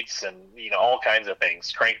swim baits and all kinds of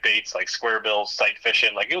things, crankbaits like square bills, sight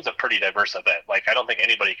fishing. Like, it was a pretty diverse event. Like, I don't think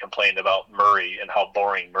anybody complained about Murray and how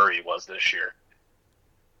boring Murray was this year.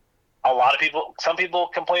 Some people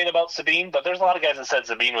complain about Sabine, but there's a lot of guys that said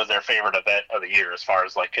Sabine was their favorite event of the year, as far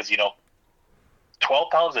as because 12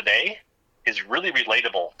 pounds a day is really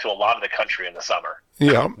relatable to a lot of the country in the summer.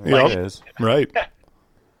 Yeah, it is. Right.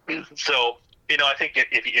 So, I think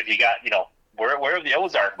if you got, where have the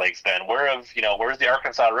Ozark Lakes been? Where's the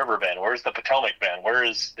Arkansas River been? Where's the Potomac been? Where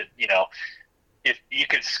is the, if you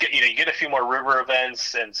could, you get a few more river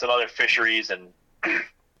events and some other fisheries, and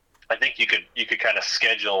I think you could kind of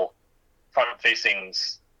schedule front-facing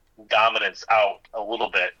dominance out a little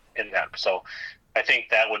bit in that. So I think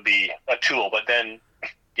that would be a tool. But then,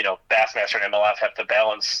 Bassmaster and MLF have to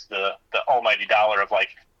balance the almighty dollar of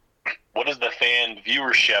what is the fan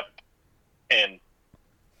viewership and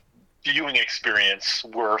viewing experience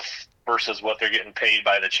worth versus what they're getting paid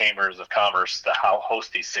by the chambers of commerce to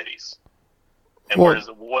host these cities. And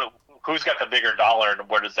who's got the bigger dollar, and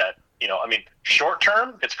where does that, short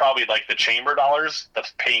term, it's probably like the chamber dollars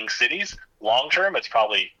that's paying cities. Long term, it's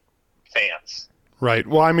probably fans. Right.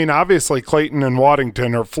 Well, obviously Clayton and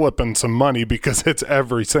Waddington are flipping some money because it's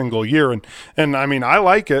every single year. And I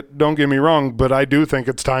like it, don't get me wrong, but I do think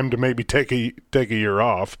it's time to maybe take a year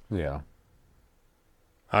off. Yeah.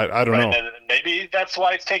 I don't know. And maybe that's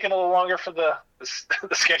why it's taking a little longer for the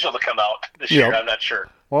schedule to come out this year. I'm not sure.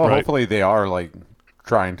 Well, hopefully they are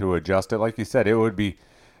trying to adjust it. Like you said, it would be,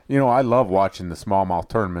 I love watching the smallmouth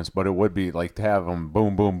tournaments, but it would be to have them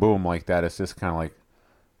boom, boom, boom like that. It's just kind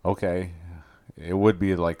of okay. It would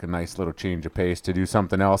be a nice little change of pace to do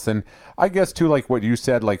something else. And I guess too, what you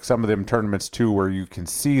said, some of them tournaments too, where you can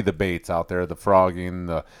see the baits out there, the frogging,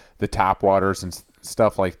 the top waters and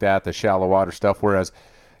stuff like that, the shallow water stuff. Whereas,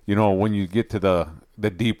 when you get to the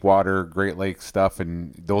deep water, Great Lakes stuff,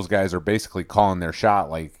 and those guys are basically calling their shot,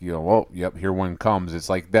 here one comes. It's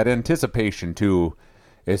that anticipation too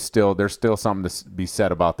is there's still something to be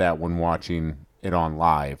said about that when watching it on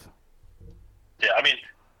live. Yeah,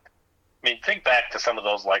 think back to some of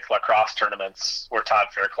those lacrosse tournaments where Todd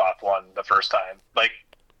Faircloth won the first time.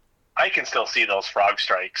 I can still see those frog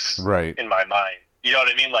strikes in my mind. You know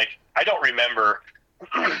what I mean? I don't remember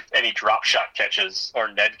any drop shot catches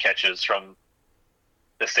or Ned catches from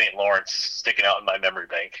the St. Lawrence sticking out in my memory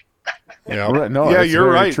bank. Yeah, you're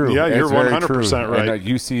right. True. Yeah, you're 100% right. And,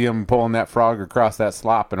 you see him pulling that frog across that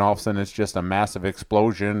slop, and all of a sudden it's just a massive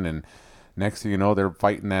explosion, and next thing you know, they're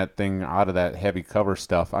fighting that thing out of that heavy cover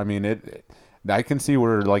stuff. I can see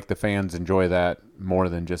where the fans enjoy that more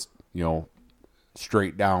than just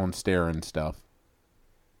straight down staring stuff.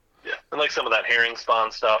 Yeah, and some of that herring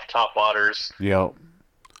spawn stuff, top waters. Yep.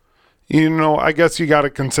 I guess you got to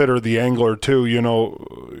consider the angler too.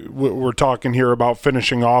 We're talking here about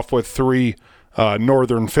finishing off with 3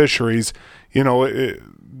 northern fisheries.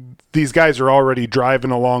 These guys are already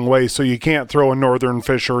driving a long way, so you can't throw a northern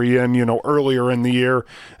fishery in, earlier in the year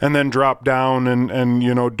and then drop down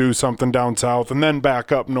and do something down south and then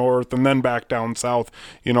back up north and then back down south.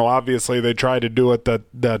 Obviously they try to do it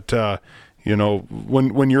that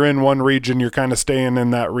when you're in one region, you're kind of staying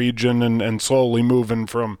in that region and slowly moving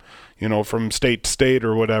from state to state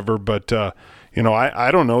or whatever. But,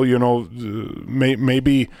 I don't know,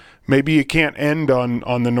 maybe you can't end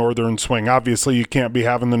on the northern swing. Obviously you can't be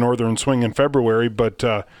having the northern swing in February, but,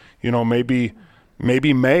 maybe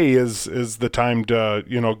May is the time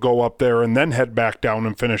to, go up there and then head back down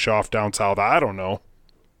and finish off down south. I don't know.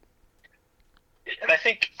 And I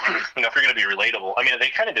think, if you're going to be relatable, they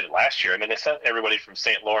kind of did it last year. They sent everybody from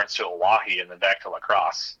St. Lawrence to Oahe and then back to La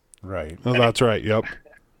Crosse. Right. Oh, that's right. Yep.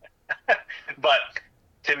 But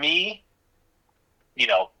to me,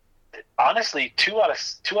 honestly, 2 out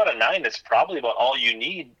of 9 is probably about all you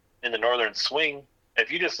need in the northern swing.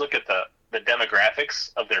 If you just look at the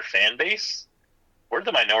demographics of their fan base, we're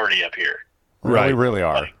the minority up here. Right. We really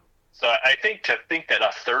are. So I think to think that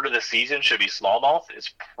a third of the season should be smallmouth is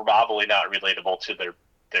probably not relatable to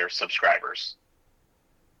their subscribers.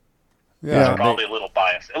 Yeah, it's probably a little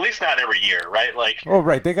biased. At least not every year, right?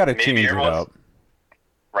 Right. They got to change it up.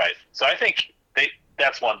 Right. So I think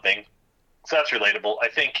that's one thing. So that's relatable. I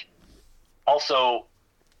think also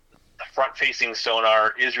the front-facing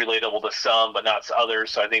sonar is relatable to some, but not to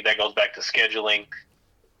others. So I think that goes back to scheduling.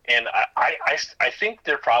 And I think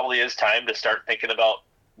there probably is time to start thinking about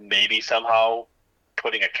maybe somehow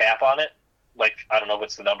putting a cap on it. Like, I don't know if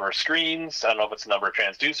it's the number of screens. I don't know if it's the number of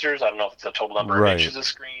transducers. I don't know if it's the total number of inches of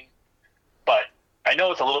screen. But I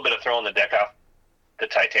know it's a little bit of throwing the deck off the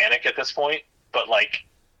Titanic at this point. But, like,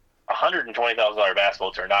 $120,000 bass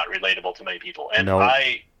boats are not relatable to many people. And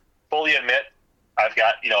I fully admit I've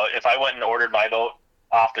got, if I went and ordered my boat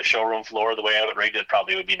off the showroom floor the way I would rate it,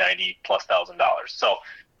 probably would be $90,000+. So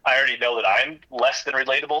I already know that I'm less than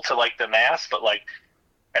relatable to, like, the mass. But, like,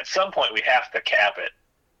 at some point we have to cap it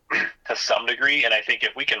to some degree, and I think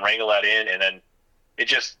if we can wrangle that in, and then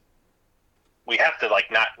we have to,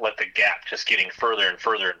 like, not let the gap just getting further and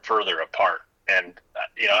further and further apart. And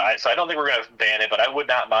so I don't think we're going to ban it, but I would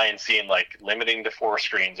not mind seeing, like, limiting to 4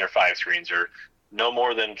 screens or 5 screens, or no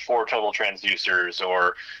more than 4 total transducers,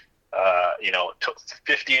 or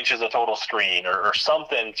 50 inches of total screen, or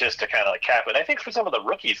something, just to kind of, like, cap it. I think for some of the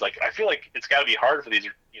rookies, like, I feel like it's got to be hard for these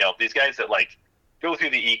guys that, like, go through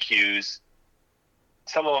the EQs.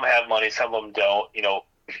 Some of them have money, some of them don't.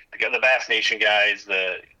 The Bass Nation guys,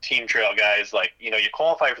 the Team Trail guys, like, you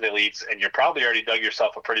qualify for the elites, and you're probably already dug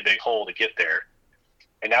yourself a pretty big hole to get there.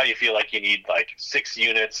 And now you feel like you need, like, 6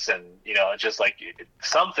 units, and, just, like,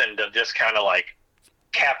 something to just kind of, like,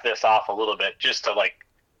 cap this off a little bit, just to, like,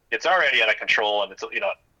 it's already out of control, and it's,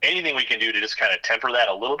 anything we can do to just kind of temper that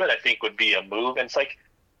a little bit, I think would be a move. And it's like,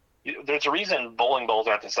 there's a reason bowling balls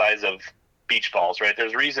aren't the size of beach balls, right?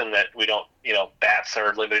 There's a reason that we don't, bats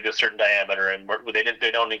are limited to a certain diameter, and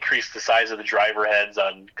they don't increase the size of the driver heads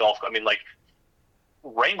on golf. I mean, like,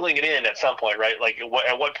 wrangling it in at some point, right? Like,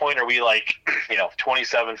 at what point are we, like,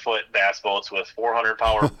 27-foot bass boats with 400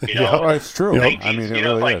 power, it's true. 19s, I mean, it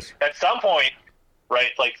really like, is. At some point,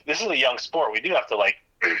 right? Like, this is a young sport. We do have to, like,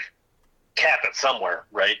 cap it somewhere,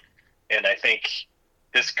 right? And I think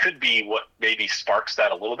this could be what maybe sparks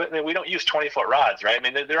that a little bit. I mean, we don't use 20-foot rods, right? I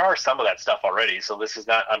mean, there are some of that stuff already, so this is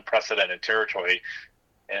not unprecedented territory.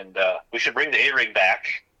 And we should bring the A-rig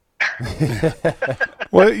back.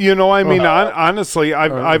 Well, I mean, honestly,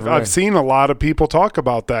 I've seen a lot of people talk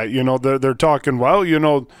about that. They're talking, well,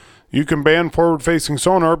 you can ban forward-facing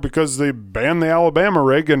sonar because they banned the Alabama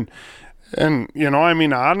rig, and I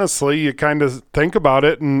mean, honestly, you kind of think about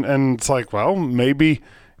it, and it's like, well, maybe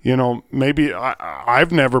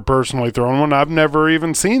I've never personally thrown one. I've never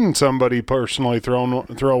even seen somebody personally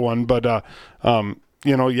throw one. But,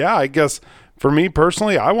 I guess for me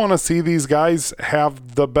personally, I want to see these guys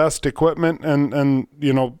have the best equipment and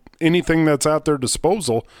anything that's at their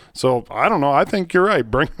disposal. So I don't know. I think you're right.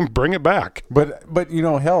 Bring it back. But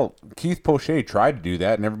hell, Keith Poche tried to do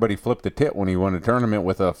that, and everybody flipped the tit when he won a tournament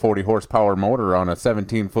with a 40 horsepower motor on a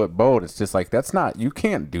 17-foot boat. It's just like, you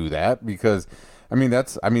can't do that, because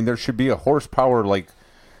there should be a horsepower like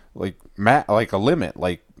a limit.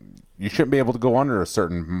 Like, you shouldn't be able to go under a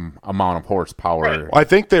certain amount of horsepower. Right. Well, I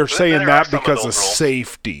think they're saying that because of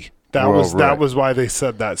safety. That was why they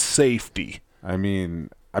said that, safety. I'm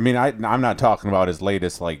not talking about his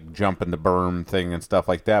latest, like, jumping the berm thing and stuff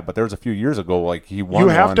like that, but there was a few years ago, like, he won. You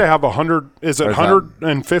have to have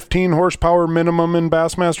 115 horsepower minimum in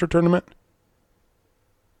Bassmaster tournament?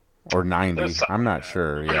 Or 90. I'm not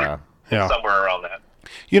sure. Yeah. Somewhere around that.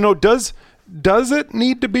 Does it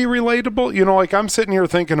need to be relatable? Like, I'm sitting here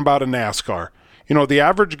thinking about a NASCAR. The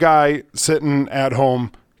average guy sitting at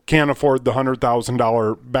home can't afford the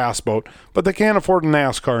 $100,000 bass boat, but they can't afford a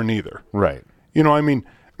NASCAR neither. Right. I mean,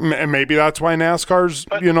 maybe that's why NASCAR's,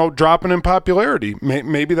 dropping in popularity.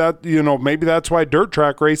 Maybe that's why dirt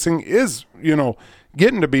track racing is,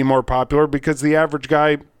 getting to be more popular, because the average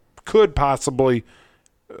guy could possibly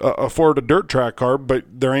afford a dirt track car, but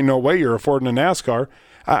there ain't no way you're affording a NASCAR.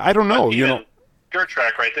 I don't know. Dirt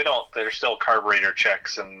track, right? There's still carburetor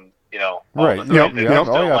checks and right. Yep.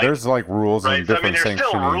 There's like rules and different there's sanctioning.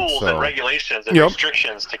 Still rules and regulations and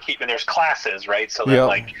restrictions to keep, and there's classes, right? So that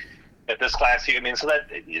like at this class, so that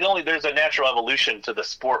there's a natural evolution to the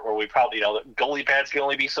sport where we probably the goalie pads can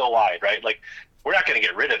only be so wide, right? Like, we're not going to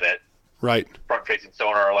get rid of it, right? Front facing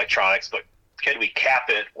sonar or electronics, but can we cap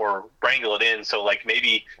it or wrangle it in so, like,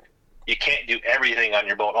 maybe you can't do everything on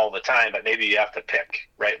your boat all the time, but maybe you have to pick,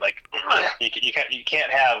 right? Like, you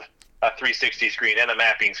can't have a 360 screen and a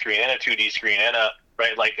mapping screen and a 2D screen and a,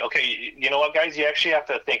 right? Like, okay, you know what, guys, you actually have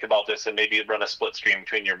to think about this and maybe run a split screen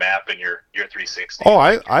between your map and your 360. Oh,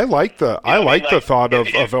 I like the the thought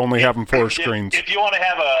of only having 4 screens. If you want to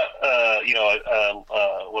have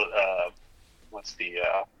what's the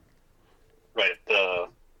right,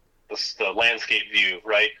 the landscape view,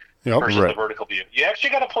 right? versus Right. the vertical view. You actually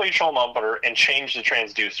got to pull your trolling motor and change the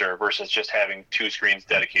transducer versus just having two screens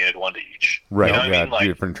dedicated, one to each. Right. You know what Yeah. I mean? Like,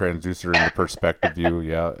 Different transducer in the perspective view.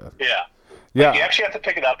 Yeah. yeah. Yeah. Like you actually have to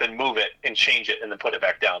pick it up and move it and change it and then put it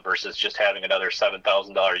back down versus just having another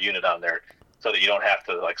 $7,000 unit on there so that you don't have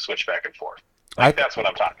to like switch back and forth. Like that's what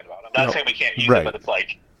I'm talking about. I'm not saying we can't use it, but it's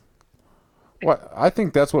like. Well, I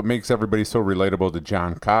think that's what makes everybody so relatable to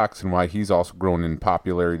John Cox and why he's also grown in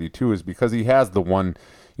popularity too, is because he has the one,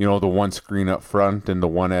 the one screen up front and the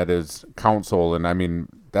one at his console. And I mean,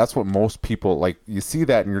 that's what most people like. You see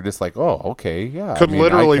that and you're just like, oh, okay, yeah. Could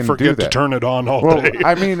literally forget to turn it on all day.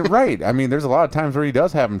 I mean, right. I mean, there's a lot of times where he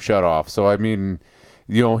does have them shut off. So, I mean,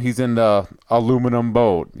 he's in the aluminum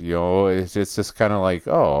boat, it's just kind of like,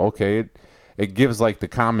 oh, okay. It gives like the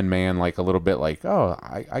common man like a little bit like, oh,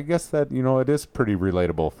 I guess that, it is pretty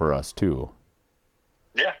relatable for us too.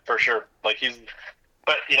 Yeah, for sure. Like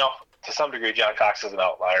but to some degree, John Cox is an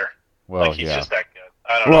outlier. Well, like he's just that good.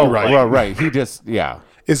 I don't know. Right. He just, yeah.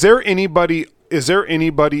 Is there anybody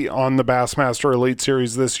on the Bassmaster Elite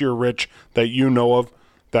Series this year, Rich, that you know of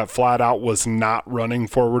that flat out was not running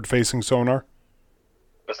forward facing sonar?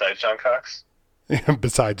 Besides John Cox?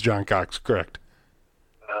 Besides John Cox, correct.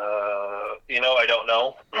 I don't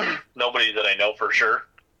know. Nobody that I know for sure.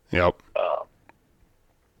 Yep.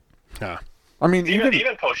 Yeah. I mean,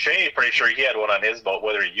 even Poche, pretty sure he had one on his boat,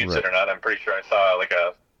 whether he used it or not. I'm pretty sure I saw like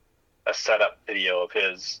a setup video of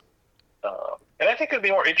his. And I think it'd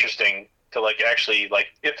be more interesting to like actually like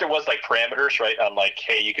if there was like parameters, right, on like,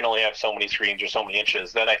 hey, you can only have so many screens or so many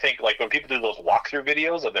inches. Then I think like when people do those walkthrough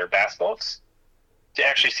videos of their bass boats, to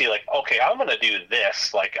actually see like, okay, I'm going to do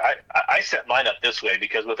this. Like I set mine up this way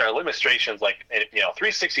because with our limitations, like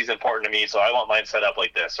 360 is important to me, so I want mine set up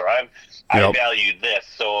like this, or I value this.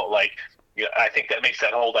 So like, I think that makes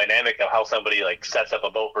that whole dynamic of how somebody like sets up a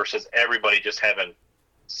boat versus everybody just having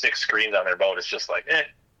 6 screens on their boat. It's just like,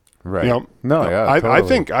 Right. Yep. No, yeah.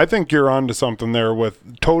 Totally. I think you're onto something there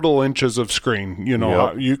with total inches of screen.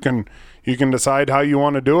 You can decide how you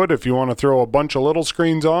want to do it, if you want to throw a bunch of little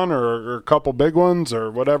screens on or a couple big ones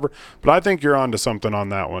or whatever. But I think you're onto something on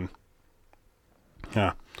that one.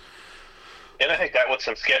 Yeah. And I think that with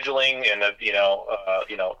some scheduling and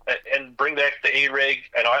and bring back the A rig.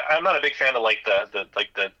 And I'm not a big fan of like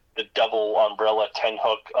the double umbrella 10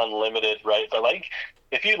 hook unlimited, right? But like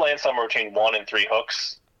if you land somewhere between 1 and 3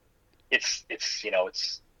 hooks, it's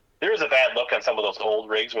there is a bad look on some of those old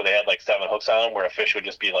rigs where they had like 7 hooks on them, where a fish would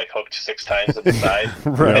just be like hooked 6 times at the side.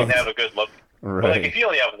 Right. They didn't have a good look. Right. But like if you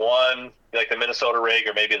only have 1, like the Minnesota rig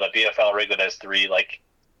or maybe the BFL rig that has 3, like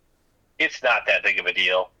it's not that big of a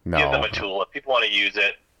deal. No. Give them a tool if people want to use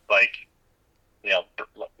it. Like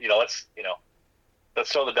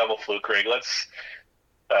let's throw the double fluke rig. Let's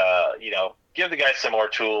give the guys some more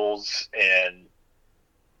tools and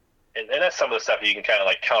that's some of the stuff you can kind of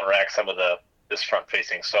like counteract some of this front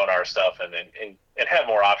facing sonar stuff and have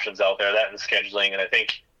more options out there, that and scheduling. And I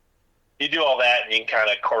think you do all that and you can kind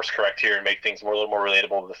of course correct here and make things a little more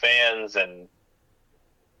relatable to the fans. And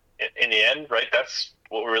in the end, right, that's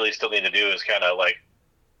what we really still need to do is kind of like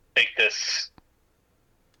make this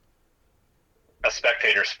a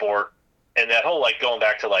spectator sport. And that whole like going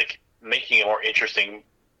back to like making it more interesting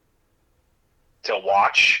to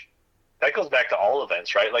watch, that goes back to all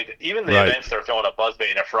events, right? Like even the events they're throwing a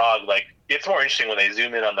buzzbait and a frog, like it's more interesting when they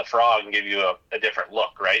zoom in on the frog and give you a different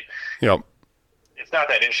look, right? Yep. It's not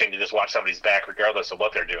that interesting to just watch somebody's back regardless of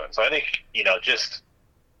what they're doing. So I think, just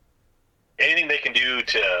anything they can do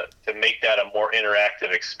to make that a more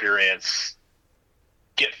interactive experience,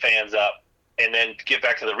 get fans up, and then get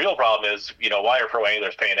back to the real problem is, why are pro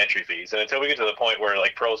anglers paying entry fees? And until we get to the point where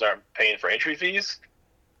like pros aren't paying for entry fees,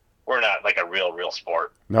 we're not like a real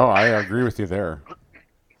sport. No, I agree with you there.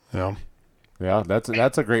 Yeah. Yeah, that's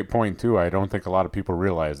a great point too. I don't think a lot of people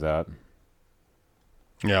realize that.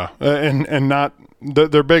 Yeah, and not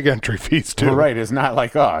they're big entry fees too. Well, right, it's not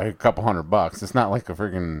like a couple $100. It's not like a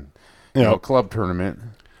friggin' club tournament.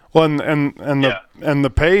 Well, and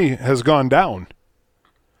the pay has gone down.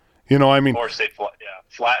 Or say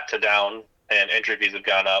flat to down, and entry fees have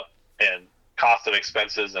gone up, and cost of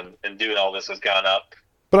expenses and doing all this has gone up.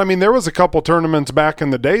 But I mean, there was a couple tournaments back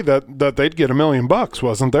in the day that they'd get $1 million,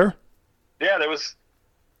 wasn't there? Yeah, there was,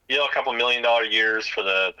 a couple $1 million years for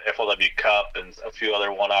the FLW Cup and a few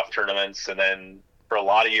other one-off tournaments, and then for a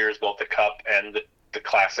lot of years, both the Cup and the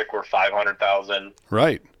Classic were $500,000.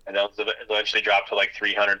 Right. And those eventually dropped to like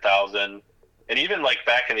 $300,000. And even like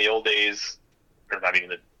back in the old days, or not even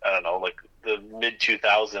like the mid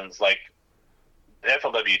 2000s, like the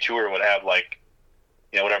FLW Tour would have like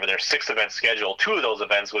whatever, there's 6 events scheduled. 2 of those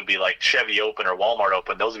events would be like Chevy Open or Walmart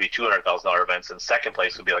Open. Those would be $200,000 events, and second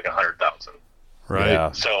place would be like $100,000. Right.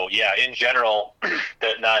 Yeah. So in general,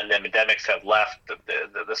 the non-endemics have left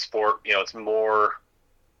the sport. It's more,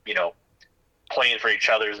 playing for each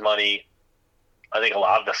other's money. I think a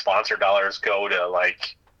lot of the sponsor dollars go to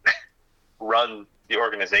like run the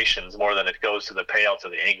organizations more than it goes to the payouts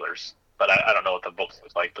of the anglers. But I don't know what the books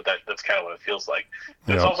look like, but that's kind of what it feels like.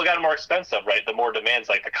 But It's also gotten more expensive, right? The more demands,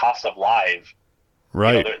 like the cost of live.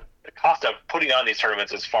 Right. The cost of putting on these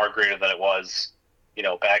tournaments is far greater than it was,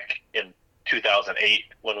 back in 2008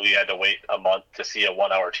 when we had to wait a month to see a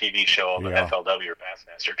 1-hour TV show of an FLW or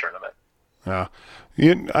Bassmaster tournament. Yeah.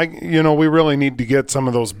 We really need to get some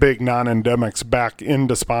of those big non-endemics back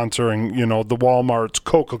into sponsoring, the Walmarts,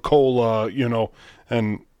 Coca-Cola,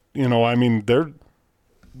 and, I mean,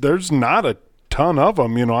 there's not a ton of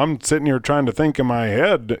them. I'm sitting here trying to think in my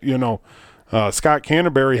head, Scott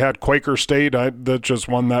Canterbury had Quaker State. That's just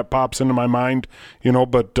one that pops into my mind,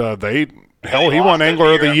 but he won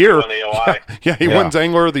Angler of the Year. He wins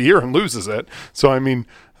Angler of the Year and loses it. So, I mean,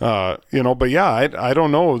 but yeah, I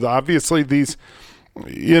don't know. Obviously these,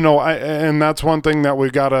 and that's one thing that we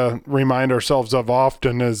got to remind ourselves of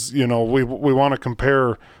often is, we want to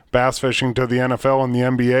compare bass fishing to the NFL and the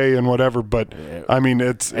NBA and whatever, but I mean,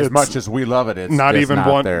 it's as much as we love it, it's not even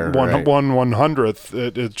not one there, right?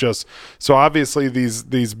 1/100th. It's just so obviously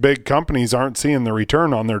these big companies aren't seeing the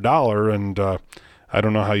return on their dollar, and I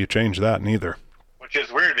don't know how you change that neither. Which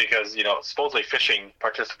is weird because supposedly fishing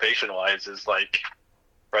participation wise is like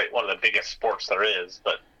one of the biggest sports there is,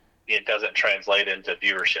 but it doesn't translate into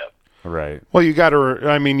viewership. Right. Well, you got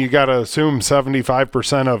to assume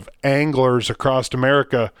 75% of anglers across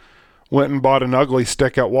America went and bought an ugly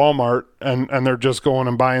stick at Walmart, and they're just going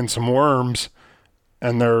and buying some worms,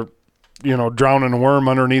 and they're, drowning a worm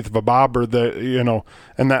underneath of a bobber and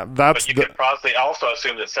that's. But you could probably also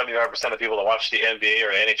assume that 75% of people that watch the NBA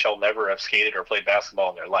or NHL never have skated or played basketball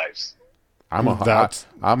in their lives. I'm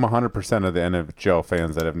 100% of the NHL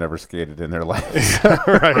fans that have never skated in their lives.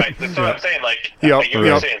 Right. That's what I'm saying. Like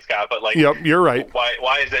you're saying, Scott, but like, you're right.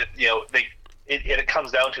 Why is it? It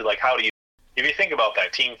comes down to like, how do you? If you think about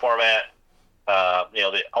that team format,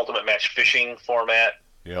 the ultimate match fishing format,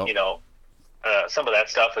 some of that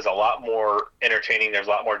stuff is a lot more entertaining. There's a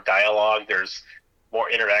lot more dialogue. There's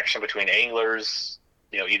more interaction between anglers,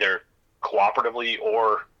 either cooperatively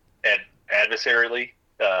or adversarially.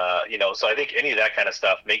 So I think any of that kind of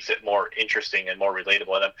stuff makes it more interesting and more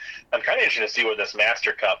relatable. And I'm kind of interested to see where this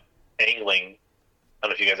Master Cup angling, I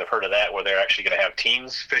don't know if you guys have heard of that, where they're actually going to have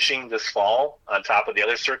teams fishing this fall on top of the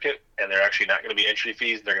other circuit, and they're actually not going to be entry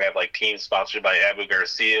fees. They're going to have like teams sponsored by Abu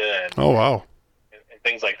Garcia and and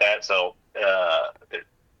things like that. So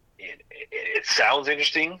it sounds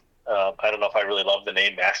interesting. I don't know if I really love the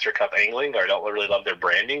name Master Cup Angling, or I don't really love their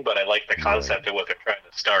branding, but I like the concept of what they're trying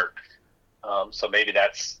to start. So maybe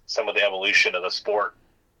that's some of the evolution of the sport.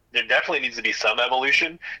 There definitely needs to be some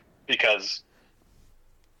evolution because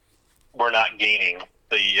we're not gaining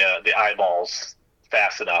the eyeballs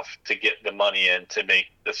fast enough to get the money in to make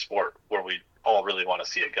the sport where we all really want to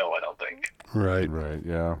see it go, I don't think. Right,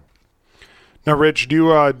 yeah. Now, Rich, do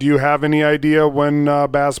you have any idea when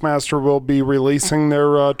Bassmaster will be releasing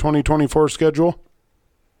their 2024 schedule?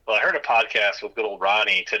 Well, I heard a podcast with good old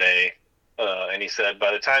Ronnie today, and he said,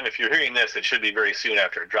 by the time, if you're hearing this, it should be very soon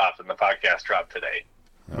after it dropped, and the podcast dropped today.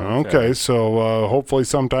 Okay, so hopefully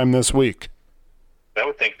sometime this week. I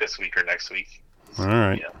would think this week or next week. All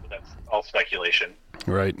right. Yeah, that's all speculation.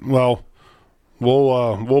 Right. Well,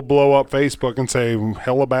 we'll blow up Facebook and say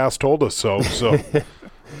HellaBass told us so. So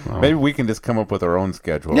maybe we can just come up with our own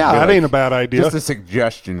schedule. Yeah, that ain't a bad idea. Just a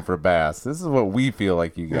suggestion for Bass. This is what we feel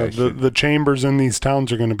like you guys should. The chambers in these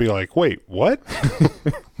towns are going to be like, wait, what?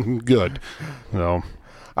 Good. So,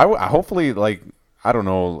 I hopefully, like, I don't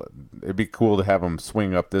know, it'd be cool to have them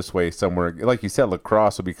swing up this way somewhere. Like you said, La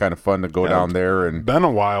Crosse would be kind of fun to go down there and been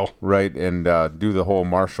a while, right? And do the whole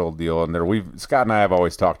Marshall deal. And there, Scott and I have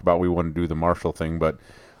always talked about we want to do the Marshall thing, but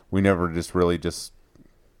we never just really just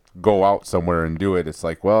go out somewhere and do it. It's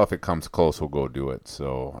like, well, if it comes close, we'll go do it.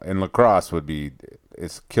 So, and La Crosse would be,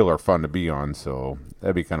 it's killer fun to be on. So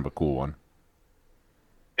that'd be kind of a cool one.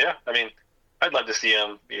 Yeah, I mean, I'd love to see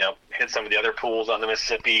them, hit some of the other pools on the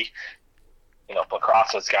Mississippi. La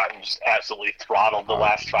Crosse has gotten just absolutely throttled the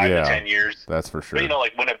last 5 to 10 years. That's for sure. But,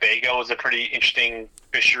 like Winnebago is a pretty interesting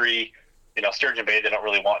fishery. Sturgeon Bay, they don't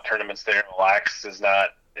really want tournaments there. Mille Lacs is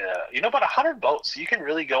not. About 100 boats. You can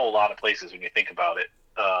really go a lot of places when you think about it.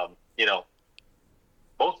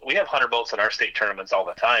 We have 100 boats in our state tournaments all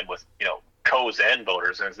the time with, co's and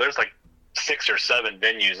boaters. And there's like 6 or 7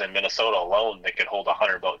 venues in Minnesota alone that could hold a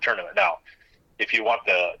 100-boat tournament. Now, if you want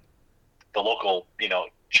the local,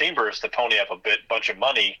 chambers to pony up a bunch of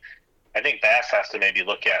money, I think Bass has to maybe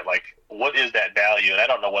look at, like, what is that value? And I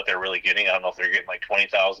don't know what they're really getting. I don't know if they're getting like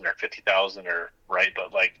 20,000 or 50,000 or right,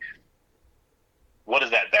 but like, what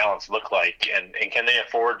does that balance look like? And can they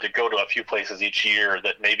afford to go to a few places each year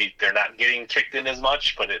that maybe they're not getting kicked in as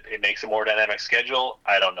much, but it makes a more dynamic schedule?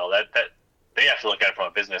 I don't know. That they have to look at it from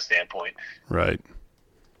a business standpoint. Right.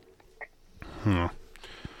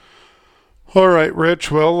 All right,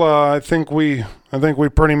 Rich. Well, I think we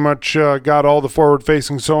pretty much got all the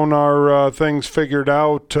forward-facing sonar things figured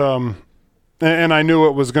out, and I knew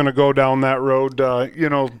it was going to go down that road.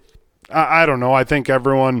 I don't know. I think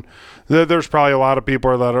everyone. There's probably a lot of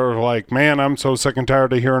people that are like, man, I'm so sick and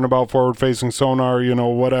tired of hearing about forward-facing sonar,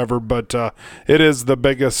 whatever. But it is the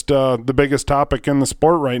biggest topic in the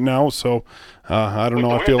sport right now. So I don't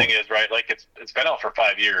know. The weird thing is, right, like it's been out for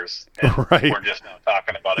 5 years, and right. We're just now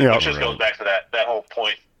talking about it, which just goes back to that whole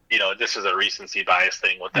point. This is a recency bias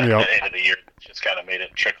thing with that at the end of the year. Just kind of made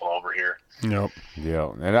it trickle over here. Yep.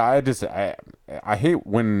 Yeah, and I hate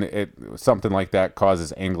when something like that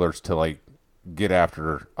causes anglers to like get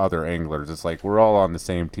after other anglers. It's like we're all on the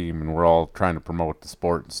same team and we're all trying to promote the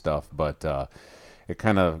sport and stuff, but it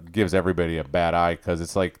kind of gives everybody a bad eye because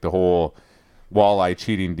it's like the whole walleye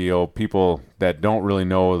cheating deal. People that don't really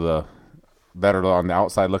know that are on the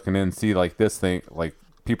outside looking in see like this thing, like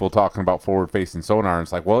people talking about forward-facing sonar, and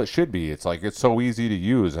it's like, well, it should be. It's like, it's so easy to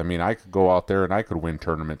use. I mean, I could go out there and I could win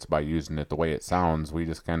tournaments by using it the way it sounds. We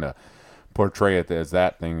just kind of portray it as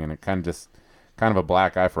that thing, and it kind of a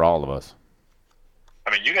black eye for all of us.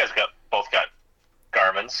 I mean, you guys both got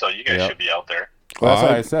Garmin's, so you guys should be out there. Well, that's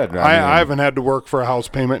what I said. I haven't had to work for a house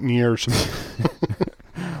payment in years.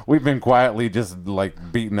 We've been quietly just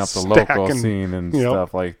like beating up the local scene and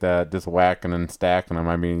stuff like that, just whacking and stacking them.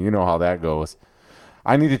 I mean, you know how that goes.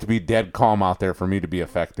 I need it to be dead calm out there for me to be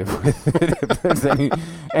effective. If there's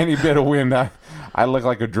any bit of wind, I look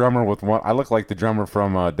like a drummer with one. I look like the drummer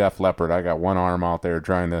from Def Leppard. I got one arm out there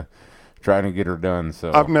trying to get her done.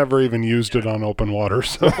 So I've never even used it on open water.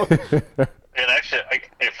 So. And actually,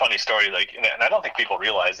 a funny story, like, and I don't think people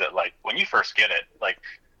realize that, like, when you first get it, like,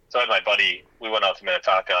 so I had my buddy, we went out to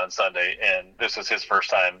Minnetonka on Sunday, and this was his first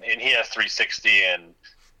time, and he has 360, and,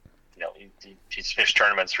 he's fished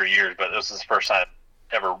tournaments for years, but this is his first time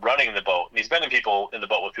ever running the boat, and he's been in the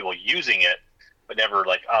boat with people using it, but never,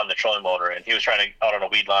 like, on the trolling motor, and he was trying to out on a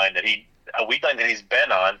weed line that he's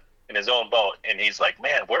been on in his own boat, and he's like,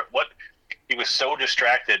 man, what? He was so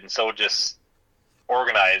distracted and so just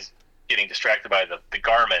organized, getting distracted by the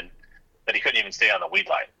Garmin, that he couldn't even stay on the weed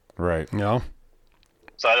line. Right. Yeah.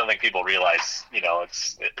 So I don't think people realize,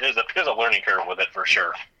 there's a learning curve with it for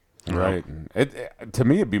sure. Right. To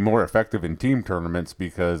me, it'd be more effective in team tournaments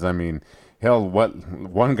because, I mean, hell,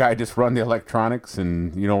 one guy just run the electronics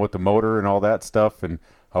and, with the motor and all that stuff, and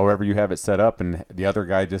however you have it set up, and the other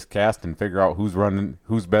guy just cast and figure out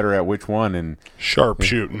who's better at which one, and sharp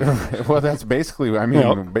shooting. Well, that's basically,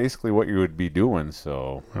 basically what you would be doing.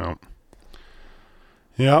 So. Yep.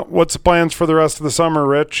 Yeah. What's the plans for the rest of the summer,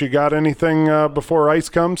 Rich? You got anything before ice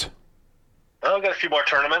comes? Well, I've got a few more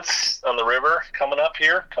tournaments on the river coming up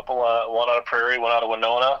here. A couple, one out of Prairie, one out of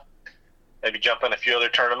Winona. Maybe jump in a few other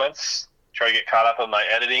tournaments. Try to get caught up on my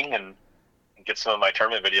editing and get some of my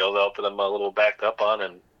tournament videos out that I'm a little backed up on,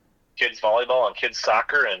 and kids volleyball and kids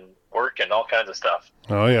soccer and work and all kinds of stuff.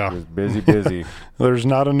 Oh, yeah. Just busy. There's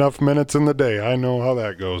not enough minutes in the day. I know how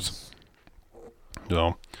that goes.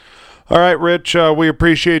 So, all right, Rich, we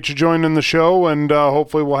appreciate you joining the show, and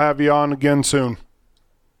hopefully we'll have you on again soon.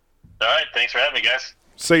 All right. Thanks for having me, guys.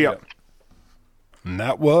 See ya. And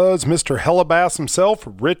that was Mr. HellaBass himself,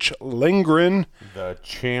 Rich Lindgren. The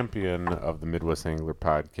champion of the Midwest Angler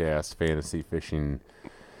Podcast fantasy fishing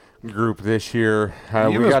group this year.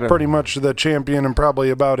 He was pretty much the champion in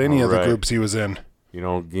probably about any of the groups he was in.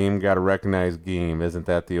 Game got to recognize game. Isn't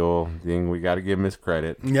that the old thing? We got to give him his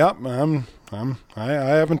credit. Yep. I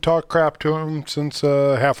haven't talked crap to him since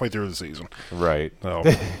halfway through the season. Right. So.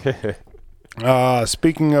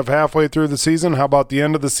 Speaking of halfway through the season, how about the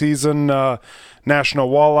end of the season? National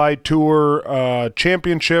Walleye Tour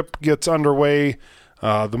Championship gets underway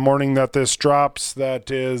the morning that this drops. That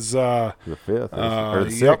is the 5th or the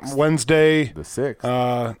 6th. Wednesday, the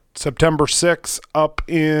 6th, September 6th, up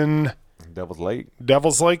in Devil's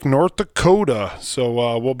Lake, North Dakota.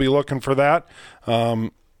 So we'll be looking for that.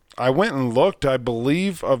 I went and looked. I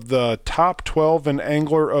believe of the top 12 in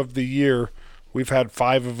Angler of the Year, we've had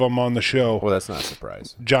 5 of them on the show. Well, that's not a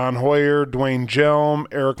surprise. John Hoyer, Dwayne Jelm,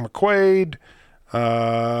 Eric McQuaid, Will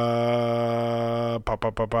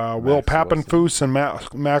Pappenfuss and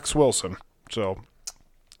Max Wilson. So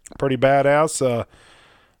pretty badass.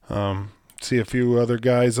 See a few other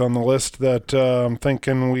guys on the list that I'm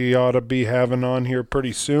thinking we ought to be having on here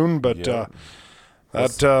pretty soon, but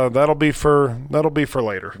that'll be for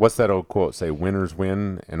later. What's that old quote say? Winners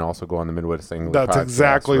win, and also go on the Midwest English. That's podcast,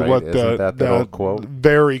 exactly right? what Isn't that old quote?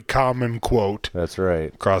 Very common quote. That's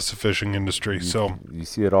right. Across the fishing industry. You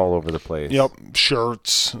see it all over the place. Yep,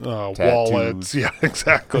 shirts, wallets. Yeah,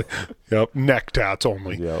 exactly. Yep, neck tats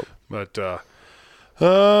only. Yep. But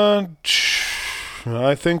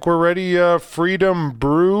I think we're ready. Freedom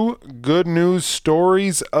Brew, good news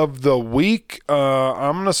stories of the week.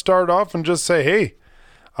 I'm going to start off and just say, hey,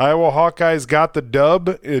 Iowa Hawkeyes got the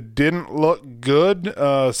dub. It didn't look good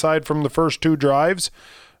aside from the first two drives,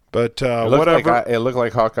 but whatever. It looked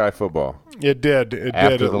like Hawkeye football. It did.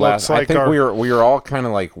 After did. The last, like I think we were all kind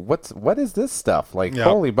of like, what is this stuff? Like,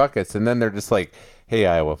 holy buckets. And then they're just like, hey,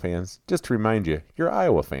 Iowa fans, just to remind you, you're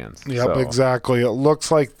Iowa fans. Yep, exactly. It looks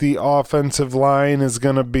like the offensive line is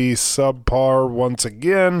going to be subpar once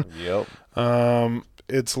again. Yep.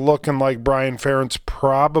 It's looking like Brian Ferentz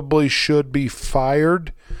probably should be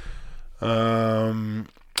fired. So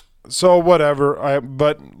whatever.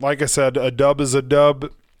 But like I said, a dub is a dub.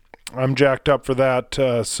 I'm jacked up for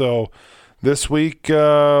that. So this week,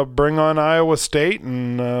 bring on Iowa State,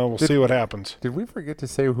 and we'll see what happens. Did we forget to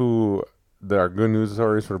say who our good news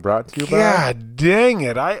stories were brought to you by? God dang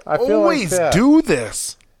it. I always do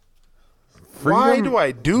this. Why do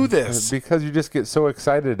I do this? Because you just get so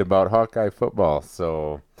excited about Hawkeye football.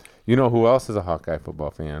 So, you know who else is a Hawkeye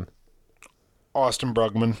football fan? Austin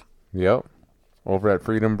Brugman. Yep. Over at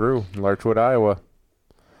Freedom Brew, Larchwood, Iowa.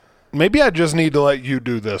 Maybe I just need to let you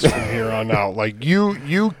do this from here on out. Like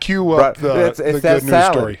you cue up the good news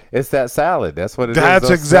story. It's that salad. That's what it is.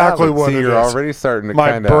 That's exactly what it is. You're already starting to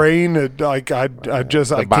kind of. My brain, I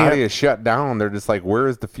just, I can't. The body is shut down. They're just like, where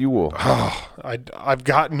is the fuel? I've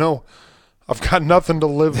got nothing to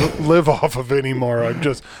live off of anymore.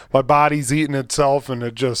 My body's eating itself, and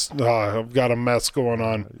it just, I've got a mess going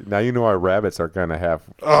on. Now you know our rabbits are gonna have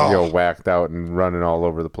whacked out and running all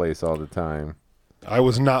over the place all the time. I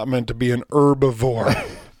was not meant to be an herbivore.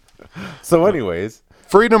 So anyways.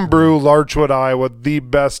 Freedom Brew, Larchwood, Iowa, the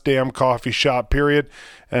best damn coffee shop, period.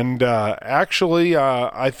 And actually,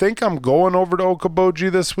 I think I'm going over to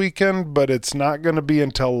Okoboji this weekend, but it's not going to be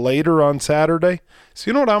until later on Saturday. So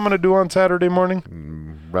you know what I'm going to do on Saturday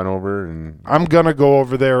morning? Run over and... I'm going to go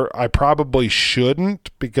over there. I probably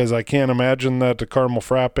shouldn't, because I can't imagine that the caramel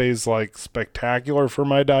frappe is like spectacular for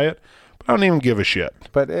my diet. I don't even give a shit.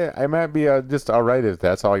 But I might be just all right if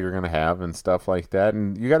that's all you're going to have and stuff like that.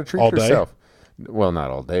 And you got to treat yourself. Day? Well,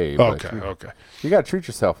 not all day. Okay. You got to treat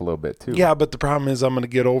yourself a little bit, too. Yeah, but the problem is I'm going to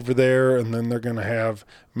get over there, and then they're going to have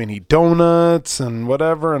mini donuts and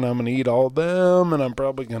whatever, and I'm going to eat all of them, and I'm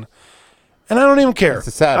probably going to... And I don't even care. It's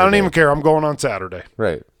a Saturday. I don't even care. I'm going on Saturday.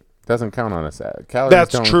 Right. Doesn't count on a Saturday.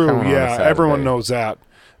 That's true, yeah. Everyone knows that.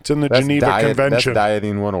 It's in the Geneva Convention. That's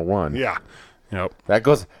dieting 101. Yeah. Yep. That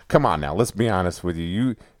goes. Come on now. Let's be honest with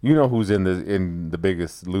you. You know who's in the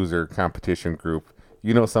Biggest Loser competition group.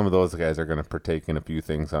 You know some of those guys are going to partake in a few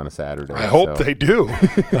things on a Saturday. I hope they do.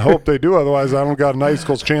 I hope they do. Otherwise, I don't got an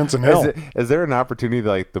icicle's chance in hell. Is there an opportunity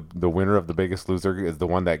like the winner of the Biggest Loser is the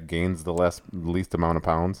one that gains the least amount of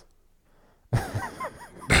pounds?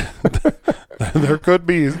 There could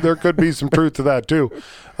be some truth to that too.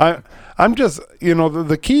 I'm just,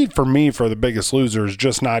 the key for me for the Biggest Loser is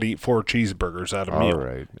just not eat 4 cheeseburgers at a meal. All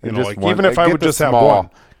right. Even if I would just have one.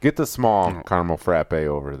 Get the small caramel frappe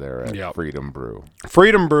over there at Freedom Brew.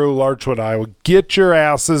 Freedom Brew, Larchwood, Iowa. Get your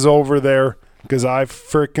asses over there, because I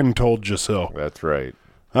frickin' told you so. That's right.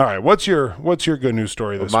 All right, what's your good news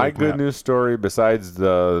story this week, My good news story, besides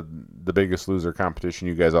the Biggest Loser competition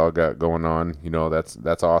you guys all got going on,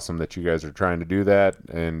 that's awesome that you guys are trying to do that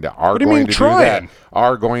and are going to do that.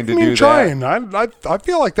 Are going to do that. Trying? I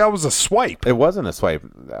feel like that was a swipe. It wasn't a swipe.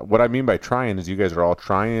 What I mean by trying is you guys are all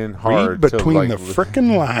trying hard. Read between the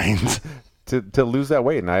frickin' lines. to lose that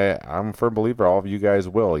weight, and I'm a firm believer all of you guys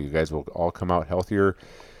will. You guys will all come out healthier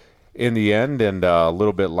in the end, and a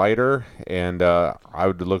little bit lighter, and I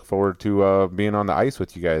would look forward to being on the ice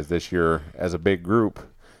with you guys this year as a big group,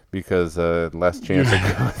 because less chance of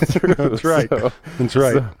going through. That's right. That's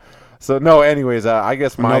right. So no, anyways, I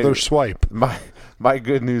guess another swipe. My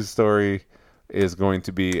good news story is going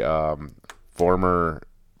to be former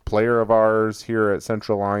player of ours here at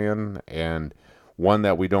Central Lyon, and One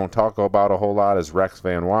that we don't talk about a whole lot is Rex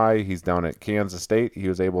Van Wy. He's down at Kansas State. He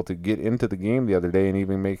was able to get into the game the other day and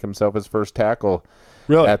even make himself his first tackle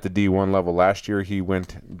at the D1 level. Last year he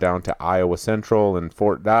went down to Iowa Central and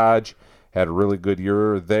Fort Dodge, had a really good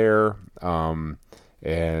year there,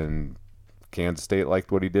 and Kansas State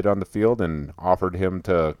liked what he did on the field and offered him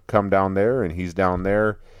to come down there, and he's down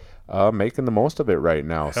there making the most of it right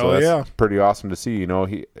now. So that's pretty awesome to see.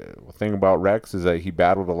 The thing about Rex is that he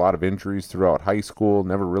battled a lot of injuries throughout high school.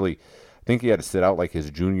 Never really, I think he had to sit out like his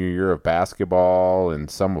junior year of basketball and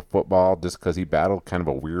some of football just because he battled kind of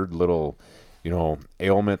a weird little,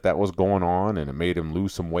 ailment that was going on, and it made him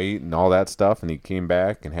lose some weight and all that stuff. And he came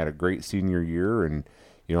back and had a great senior year, and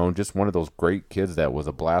just one of those great kids that was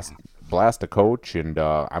a blast to coach, and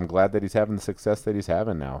I'm glad that he's having the success that he's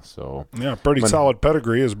having now. So pretty solid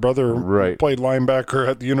pedigree. His brother played linebacker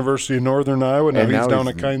at the University of Northern Iowa. Now he's down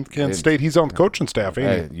at Kansas State. He's on the coaching staff,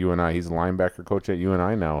 ain't he? UNI. He's a linebacker coach at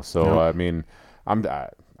UNI now. So I mean,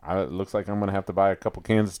 it looks like I'm going to have to buy a couple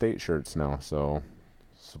Kansas State shirts now. So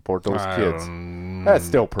support those kids. That's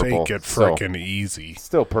still purple. Take it frickin' easy.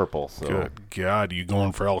 Still purple. So. Good God, you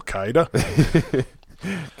going for Al Qaeda?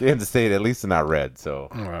 Kansas State, at least they're not red. So.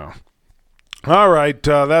 Wow. All right,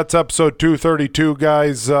 that's episode 232,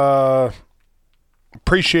 guys.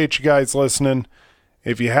 Appreciate you guys listening.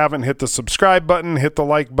 If you haven't hit the subscribe button, hit the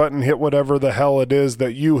like button, hit whatever the hell it is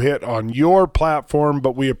that you hit on your platform,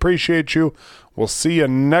 but we appreciate you. We'll see you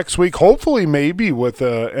next week, hopefully maybe with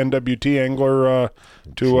NWT Angler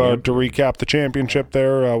to recap the championship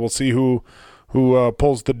there. We'll see who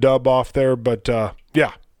pulls the dub off there, but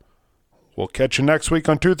we'll catch you next week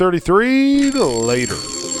on 233. Later.